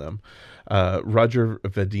hooks on them. Roger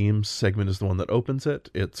Vadim's segment is the one that opens it.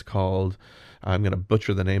 It's called, I'm going to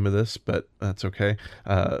butcher the name of this, but that's okay,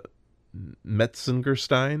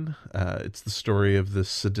 Metzengerstein. It's the story of this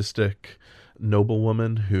sadistic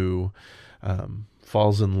noblewoman who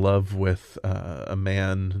falls in love with a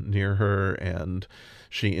man near her, and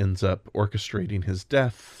she ends up orchestrating his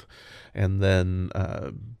death, and then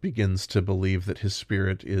begins to believe that his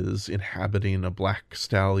spirit is inhabiting a black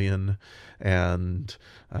stallion, and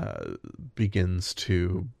begins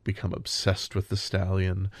to become obsessed with the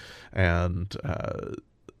stallion, and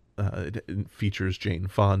it features Jane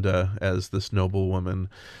Fonda as this noblewoman,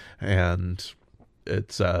 and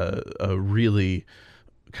it's a really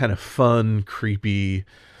kind of fun, creepy,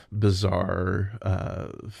 bizarre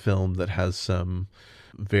film that has some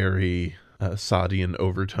very Sadian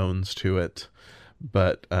overtones to it,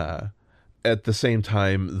 but at the same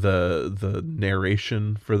time, the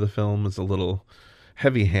narration for the film is a little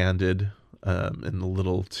heavy-handed and a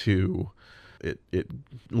little too. It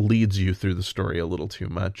leads you through the story a little too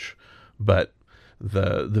much, but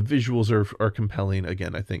the visuals are compelling.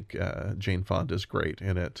 Again, I think Jane Fonda is great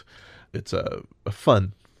in it. It's a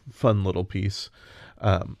fun little piece.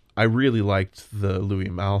 I really liked the Louis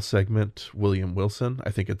Malle segment, William Wilson.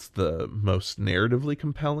 I think it's the most narratively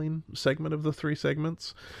compelling segment of the 3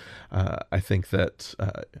 segments. I think that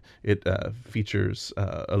it features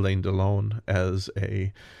Alain Delon as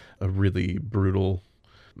a really brutal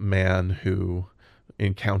man who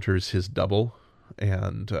encounters his double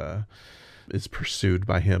and is pursued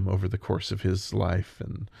by him over the course of his life,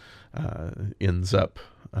 and ends up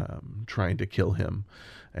trying to kill him.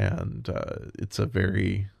 And it's a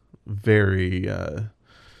very, very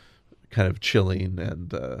kind of chilling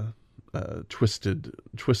and twisted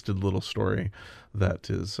little story that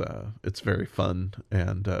is it's very fun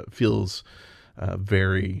and feels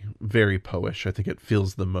very, very Poe-ish. I think it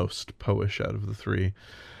feels the most Poe-ish out of the 3.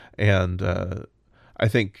 And I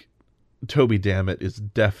think Toby Dammit is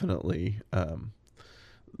definitely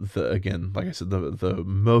again, like I said, the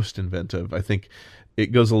most inventive. I think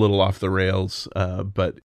it goes a little off the rails,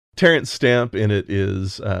 but Terrence Stamp in it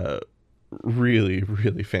is really,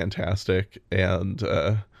 really fantastic. And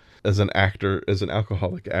as an actor, as an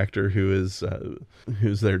alcoholic actor who's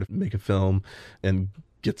there to make a film and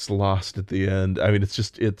gets lost at the end. I mean, it's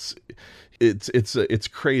just it's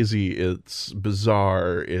crazy. It's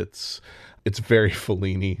bizarre. It's very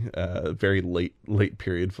Fellini, very late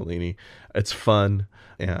period Fellini. It's fun,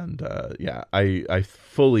 and yeah, I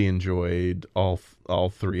fully enjoyed all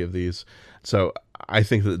 3 of these. So I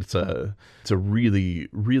think that it's a really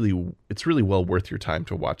well worth your time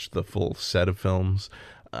to watch the full set of films.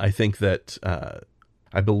 I think that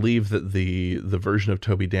I believe that the version of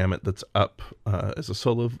Toby Dammit that's up as a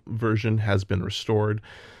solo version has been restored.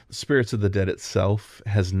 Spirits of the Dead itself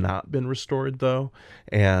has not been restored, though,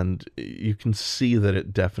 and you can see that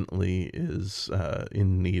it definitely is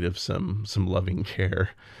in need of some loving care,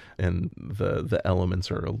 and the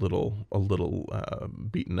elements are a little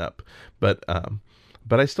beaten up, but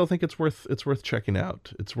I still think it's worth checking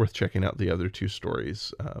out. It's worth checking out the other 2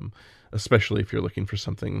 stories, especially if you're looking for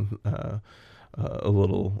something a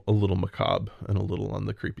little macabre and a little on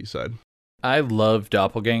the creepy side. I love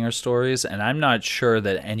doppelganger stories, and I'm not sure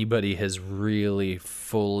that anybody has really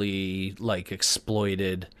fully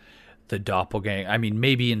exploited the doppelganger. I mean,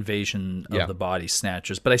 maybe Invasion of the Body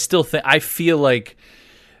Snatchers, but I feel like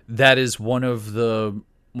that is one of the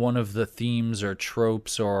themes or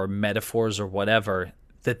tropes or metaphors or whatever,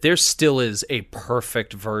 that there still is a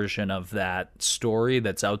perfect version of that story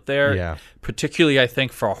that's out there. Yeah. Particularly, I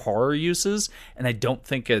think, for horror uses, and I don't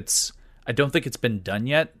think it's been done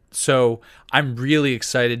yet. So I'm really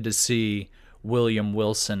excited to see William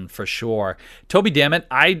Wilson for sure. Toby Dammit,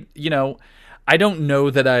 I don't know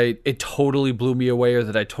that it totally blew me away or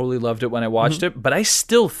that I totally loved it when I watched it, but I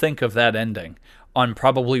still think of that ending on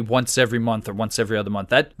probably once every month or once every other month.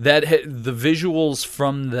 That the visuals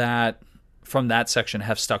from that section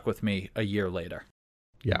have stuck with me a year later.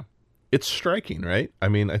 Yeah. It's striking, right? I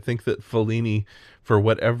mean, I think that Fellini, for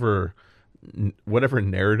whatever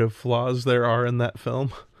narrative flaws there are in that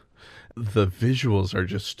film, the visuals are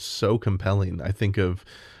just so compelling. I think of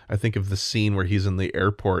the scene where he's in the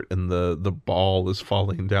airport and the ball is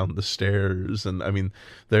falling down the stairs, and I mean,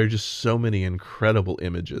 there are just so many incredible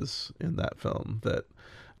images in that film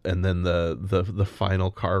and then the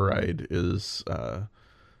final car ride is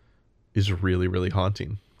really, really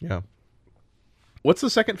haunting. Yeah. What's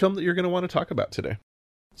the second film that you're going to want to talk about today?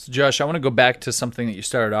 So, Josh, I want to go back to something that you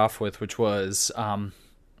started off with, which was, to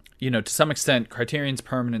some extent, Criterion's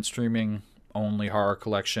permanent streaming only horror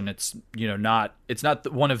collection. It's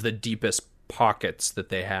not one of the deepest pockets that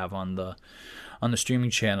they have on the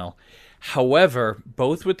streaming channel. However,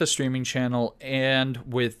 both with the streaming channel and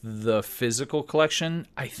with the physical collection,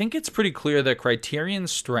 I think it's pretty clear that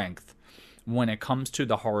Criterion's strength when it comes to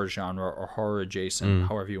the horror genre or horror adjacent,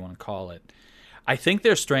 however you want to call it, I think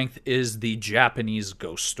their strength is the Japanese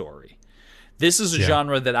ghost story. This is a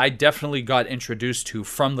genre that I definitely got introduced to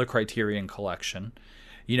from the Criterion collection.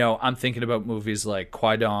 I'm thinking about movies like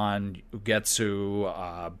Kwaidan,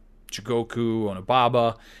 Ugetsu, Chugoku,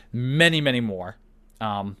 Onibaba, many, many more.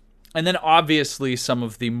 And then obviously some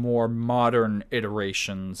of the more modern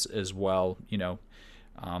iterations as well.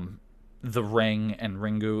 The Ring and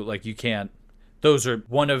Ringu. Those are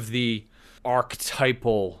one of the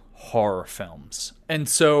archetypal horror films. And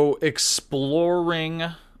so exploring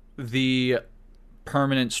the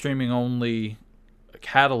permanent streaming only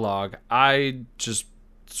catalog, I just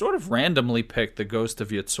sort of randomly picked The Ghost of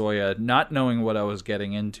Yotsuya, not knowing what I was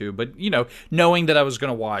getting into, but knowing that I was going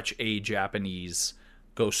to watch a Japanese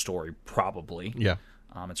ghost story, probably. Yeah.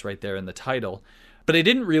 It's right there in the title. But I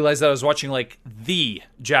didn't realize that I was watching the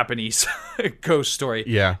Japanese ghost story.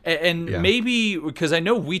 Yeah. And maybe because I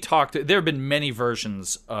know there have been many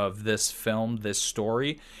versions of this film, this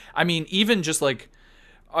story. I mean, even just there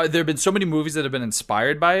have been so many movies that have been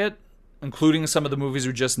inspired by it, including some of the movies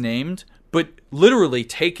we just named. But literally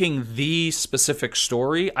taking the specific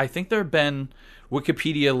story, I think there have been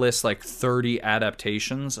Wikipedia lists 30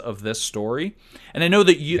 adaptations of this story. And I know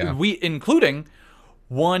that including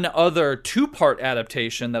one other 2-part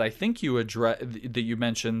adaptation that I think that you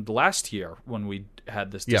mentioned last year when we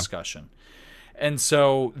had this discussion. And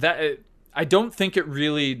so that I don't think it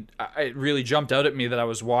really jumped out at me that I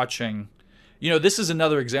was watching. This is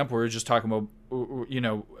another example we were just talking about.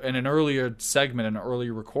 In an earlier segment, an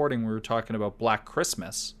earlier recording, we were talking about Black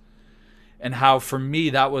Christmas, and how for me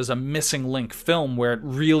that was a missing link film where it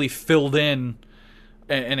really filled in.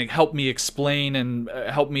 And it helped me explain and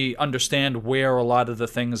helped me understand where a lot of the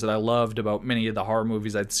things that I loved about many of the horror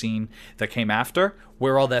movies I'd seen that came after,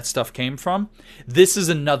 where all that stuff came from. This is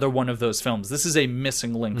another one of those films. This is a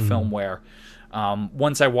missing link film where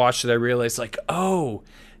once I watched it, I realized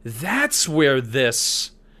that's where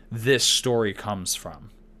this story comes from.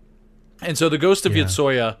 And so The Ghost of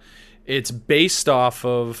Yotsuya, it's based off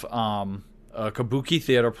of a kabuki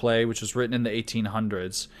theater play, which was written in the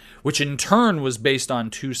 1800s, which in turn was based on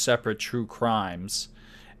 2 separate true crimes.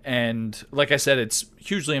 And like I said, it's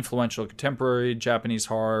hugely influential contemporary Japanese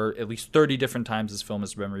horror. At least 30 different times this film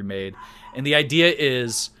has been remade. And the idea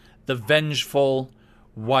is the vengeful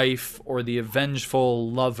wife or the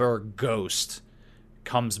vengeful lover ghost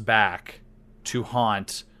comes back to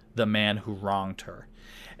haunt the man who wronged her.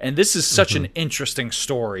 And this is such an interesting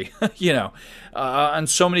story, on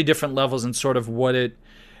so many different levels and sort of what it,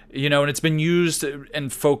 and it's been used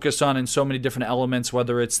and focused on in so many different elements,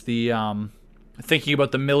 whether it's the thinking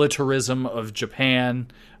about the militarism of Japan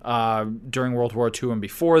during World War II and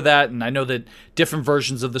before that. And I know that different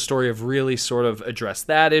versions of the story have really sort of addressed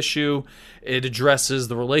that issue. It addresses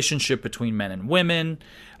the relationship between men and women,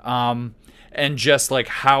 and just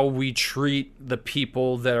how we treat the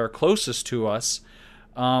people that are closest to us.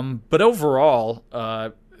 But overall,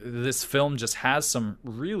 this film just has some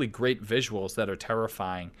really great visuals that are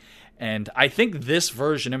terrifying. And I think this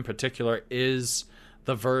version in particular is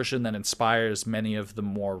the version that inspires many of the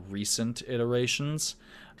more recent iterations.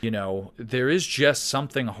 There is just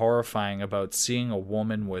something horrifying about seeing a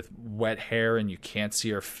woman with wet hair and you can't see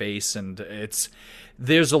her face. And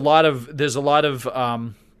there's a lot of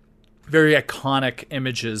very iconic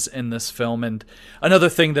images in this film. And another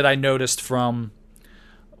thing that I noticed from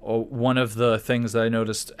one of the things that I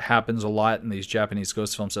noticed happens a lot in these Japanese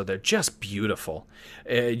ghost films, so they're just beautiful.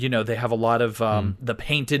 They have a lot of the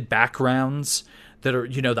painted backgrounds that are,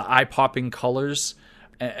 the eye-popping colors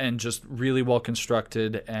and just really well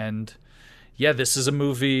constructed. And yeah, this is a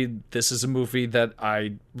movie that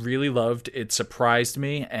I really loved. It surprised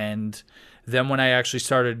me. And then when I actually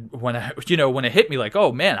started, when it hit me like,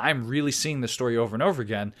 oh man, I'm really seeing this story over and over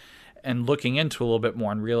again, and looking into a little bit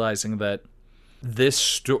more and realizing that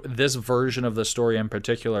this version of the story in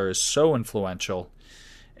particular is so influential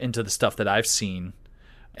into the stuff that I've seen.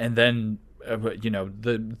 And then,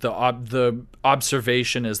 the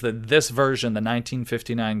observation is that this version, the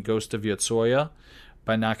 1959 Ghost of Yotsuya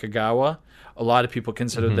by Nakagawa, a lot of people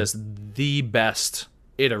consider this the best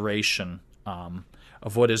iteration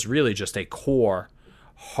of what is really just a core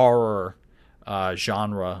horror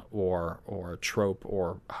genre or trope,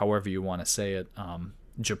 or however you want to say it,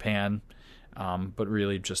 Japan, but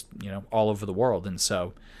really just all over the world. And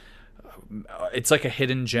so it's like a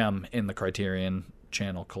hidden gem in the Criterion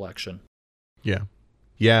Channel collection. Yeah.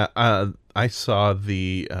 I saw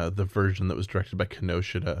the version that was directed by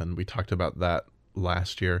Kinoshita, and we talked about that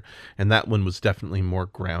last year, and that one was definitely more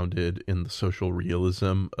grounded in the social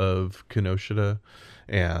realism of Kinoshita,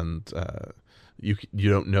 and you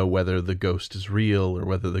don't know whether the ghost is real or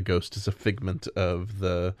whether the ghost is a figment of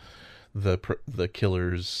the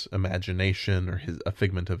killer's imagination, or a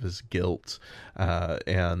figment of his guilt,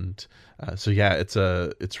 so yeah,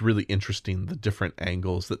 it's really interesting, the different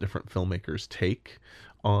angles that different filmmakers take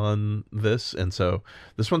on this. And so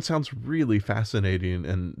this one sounds really fascinating,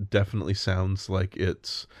 and definitely sounds like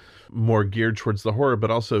it's more geared towards the horror,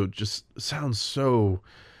 but also just sounds so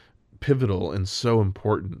pivotal and so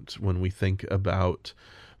important when we think about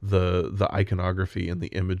the iconography and the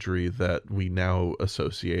imagery that we now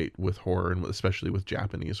associate with horror, and especially with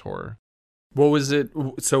Japanese horror. What was it?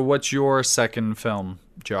 So what's your second film,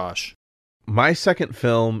 Josh? My second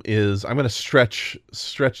film is, I'm going to stretch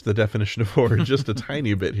the definition of horror just a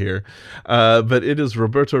tiny bit here, but it is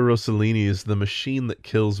Roberto Rossellini's The Machine That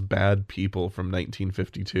Kills Bad People from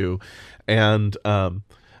 1952, and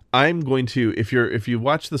I'm going to, if you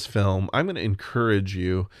watch this film, I'm going to encourage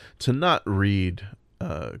you to not read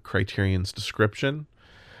Criterion's description,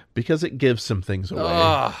 because it gives some things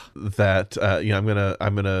away that I'm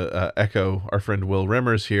gonna echo our friend Will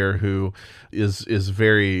Remmers here, who is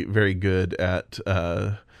very, very good at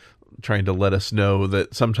trying to let us know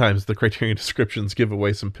that sometimes the Criterion descriptions give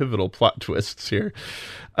away some pivotal plot twists here.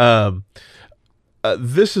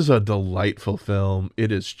 This is a delightful film.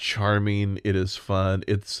 It is charming. It is fun.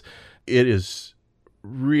 It is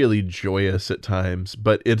really joyous at times,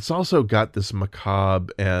 but it's also got this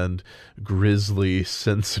macabre and grisly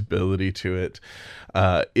sensibility to it.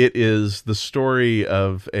 It is the story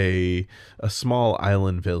of a small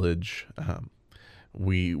island village.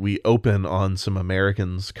 We open on some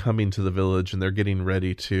Americans coming to the village, and they're getting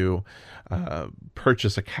ready to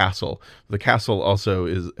purchase a castle. The castle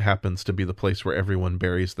also happens to be the place where everyone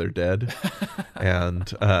buries their dead, and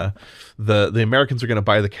the Americans are going to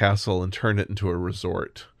buy the castle and turn it into a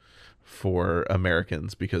resort for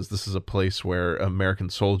Americans, because this is a place where American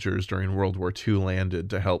soldiers during World War II landed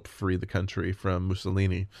to help free the country from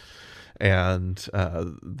Mussolini. And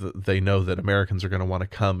they know that Americans are going to want to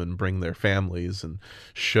come and bring their families and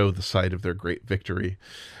show the site of their great victory.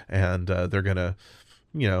 And they're going to,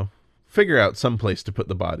 figure out some place to put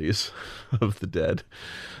the bodies of the dead.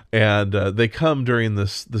 And they come during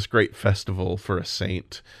this great festival for a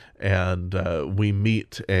saint. And we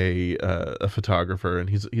meet a photographer,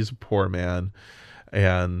 and he's a poor man.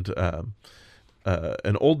 And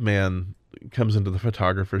an old man comes into the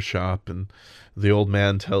photographer's shop, and the old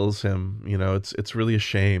man tells him, it's really a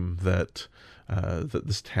shame that that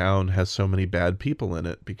this town has so many bad people in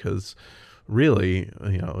it, because really,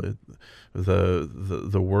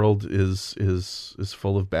 the world is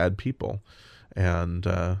full of bad people, and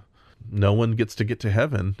no one gets to get to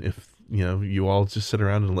heaven if you all just sit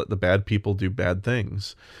around and let the bad people do bad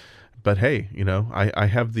things. But hey, I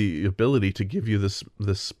have the ability to give you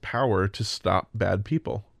this power to stop bad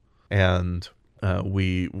people. And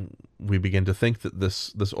we begin to think that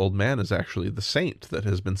this old man is actually the saint that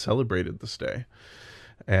has been celebrated this day.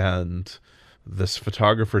 And this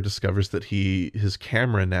photographer discovers that his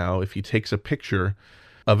camera now, if he takes a picture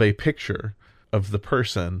of the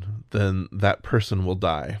person, then that person will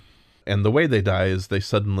die. And the way they die is they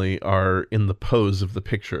suddenly are in the pose of the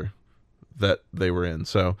picture that they were in.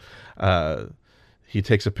 So he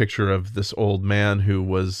takes a picture of this old man who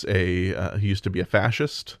was he used to be a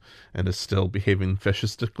fascist and is still behaving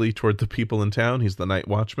fascistically toward the people in town. He's the night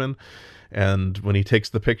watchman. And when he takes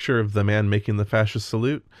the picture of the man making the fascist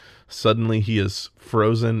salute, suddenly he is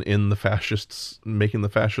frozen in the fascists making the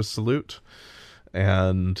fascist salute.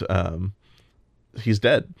 And he's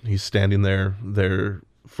dead. He's standing there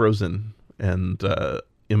frozen and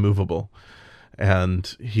immovable.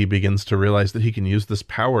 And he begins to realize that he can use this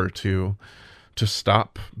power to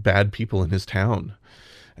stop bad people in his town.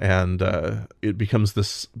 And it becomes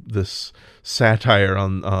this satire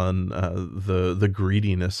on the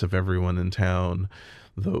greediness of everyone in town,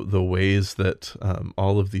 the ways that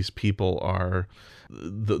all of these people are,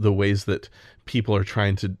 the ways that people are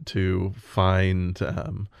trying to find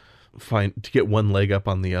to get one leg up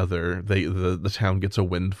on the other. The town gets a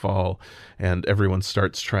windfall, and everyone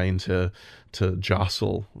starts trying to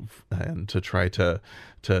jostle and to try to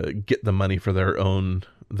get the money for their own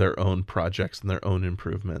projects and their own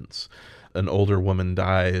improvements. An older woman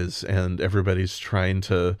dies, and everybody's trying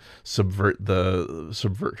to subvert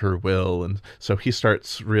her will, and so he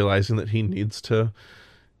starts realizing that he needs to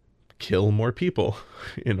kill more people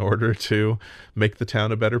in order to make the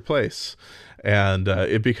town a better place. And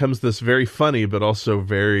it becomes this very funny but also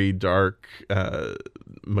very dark,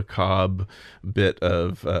 macabre bit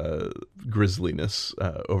of grisliness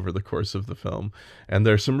over the course of the film. And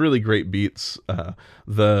there's some really great beats.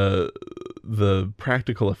 The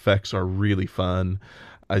practical effects are really fun.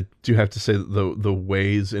 I do have to say that the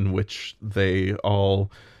ways in which they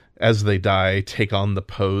all, as they die, take on the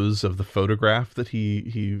pose of the photograph that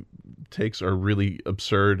he takes are really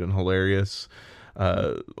absurd and hilarious.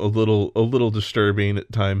 A little disturbing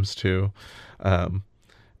at times too.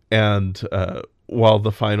 And while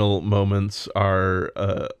the final moments are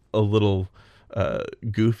a little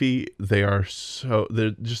goofy, they're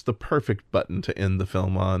just the perfect button to end the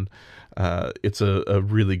film on. It's a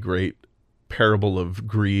really great parable of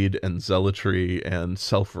greed and zealotry and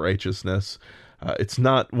self-righteousness. It's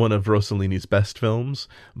not one of Rossellini's best films,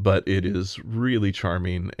 but it is really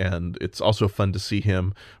charming, and it's also fun to see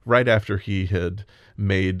him, right after he had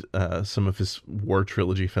made some of his war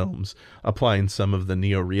trilogy films, applying some of the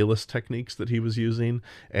neo-realist techniques that he was using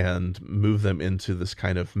and move them into this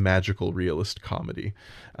kind of magical realist comedy.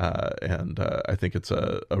 And I think it's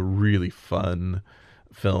a really fun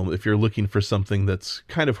film if you're looking for something that's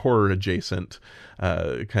kind of horror adjacent,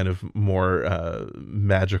 kind of more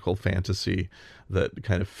magical fantasy that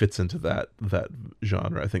kind of fits into that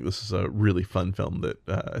genre. I think this is a really fun film that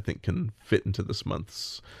I think can fit into this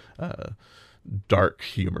month's dark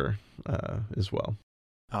humor as well.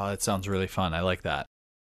 Oh, that sounds really fun. I like that.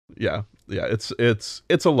 Yeah,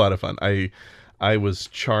 it's a lot of fun. I was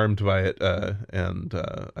charmed by it, and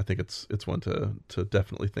I think it's one to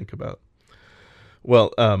definitely think about.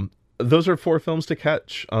 Well, those are 4 films to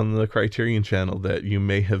catch on the Criterion Channel that you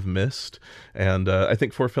may have missed, and I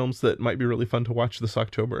think 4 films that might be really fun to watch this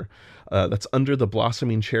October. That's Under the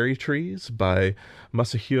Blossoming Cherry Trees by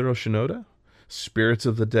Masahiro Shinoda, Spirits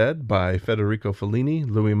of the Dead by Federico Fellini,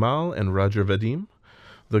 Louis Malle, and Roger Vadim,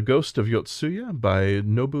 The Ghost of Yotsuya by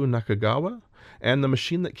Nobu Nakagawa, and The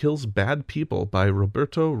Machine That Kills Bad People by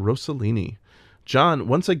Roberto Rossellini. John,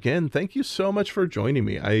 once again, thank you so much for joining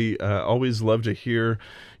me. I always love to hear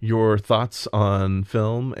your thoughts on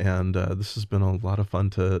film, and this has been a lot of fun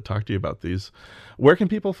to talk to you about these. Where can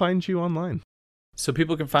people find you online? So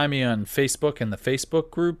people can find me on Facebook and the Facebook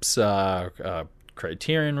groups,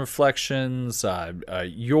 Criterion Reflections,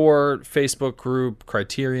 your Facebook group,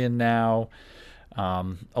 Criterion Now,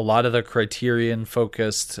 a lot of the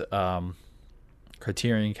Criterion-focused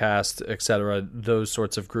Criterion Cast, etc. Those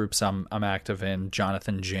sorts of groups I'm active in.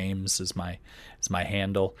 Jonathan James is my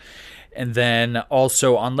handle, and then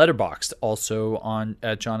also on Letterboxd, also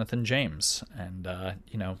at Jonathan James. And I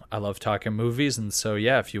love talking movies, and so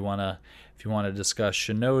yeah, if you wanna discuss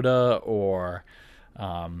Shinoda or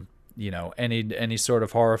any sort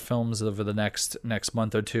of horror films over the next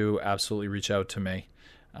month or two, absolutely reach out to me.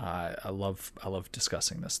 I love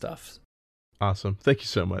discussing this stuff. Awesome. Thank you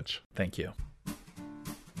so much. Thank you.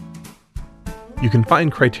 You can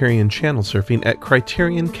find Criterion Channel Surfing at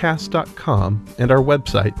CriterionCast.com and our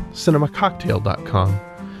website, CinemaCocktail.com.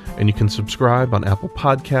 And you can subscribe on Apple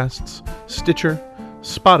Podcasts, Stitcher,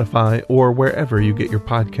 Spotify, or wherever you get your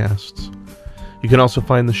podcasts. You can also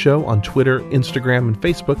find the show on Twitter, Instagram, and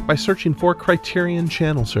Facebook by searching for Criterion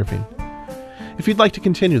Channel Surfing. If you'd like to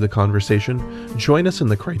continue the conversation, join us in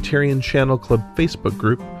the Criterion Channel Club Facebook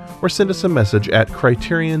group or send us a message at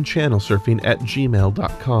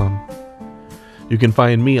CriterionChannelSurfing@gmail.com. You can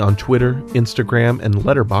find me on Twitter, Instagram, and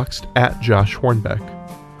Letterboxd at Josh Hornbeck.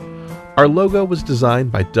 Our logo was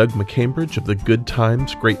designed by Doug McCambridge of the Good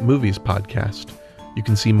Times, Great Movies podcast. You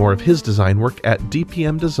can see more of his design work at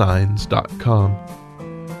dpmdesigns.com.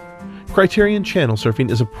 Criterion Channel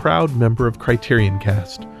Surfing is a proud member of Criterion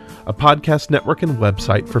Cast, a podcast network and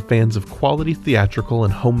website for fans of quality theatrical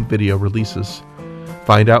and home video releases.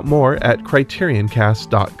 Find out more at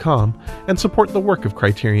CriterionCast.com and support the work of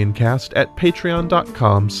Criterion Cast at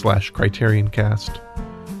patreon.com/CriterionCast.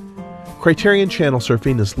 Criterion Channel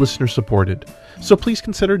Surfing is listener supported, so please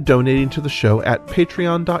consider donating to the show at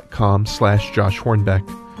patreon.com/Josh Hornbeck.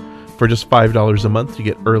 For just $5 a month, you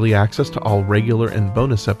get early access to all regular and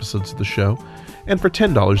bonus episodes of the show, and for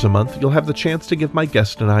 $10 a month, you'll have the chance to give my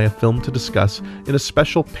guest and I a film to discuss in a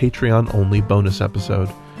special Patreon-only bonus episode.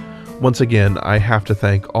 Once again, I have to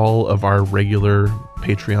thank all of our regular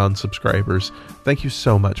Patreon subscribers. Thank you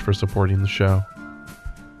so much for supporting the show.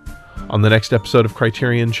 On the next episode of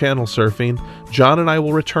Criterion Channel Surfing, John and I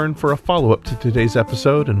will return for a follow-up to today's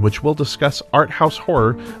episode in which we'll discuss art house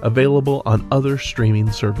horror available on other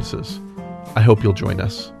streaming services. I hope you'll join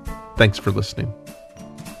us. Thanks for listening.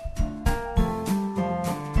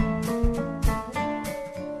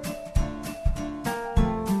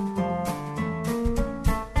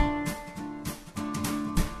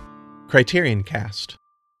 Criterion Cast,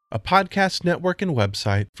 a podcast network and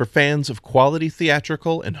website for fans of quality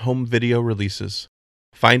theatrical and home video releases.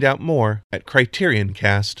 Find out more at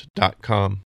CriterionCast.com.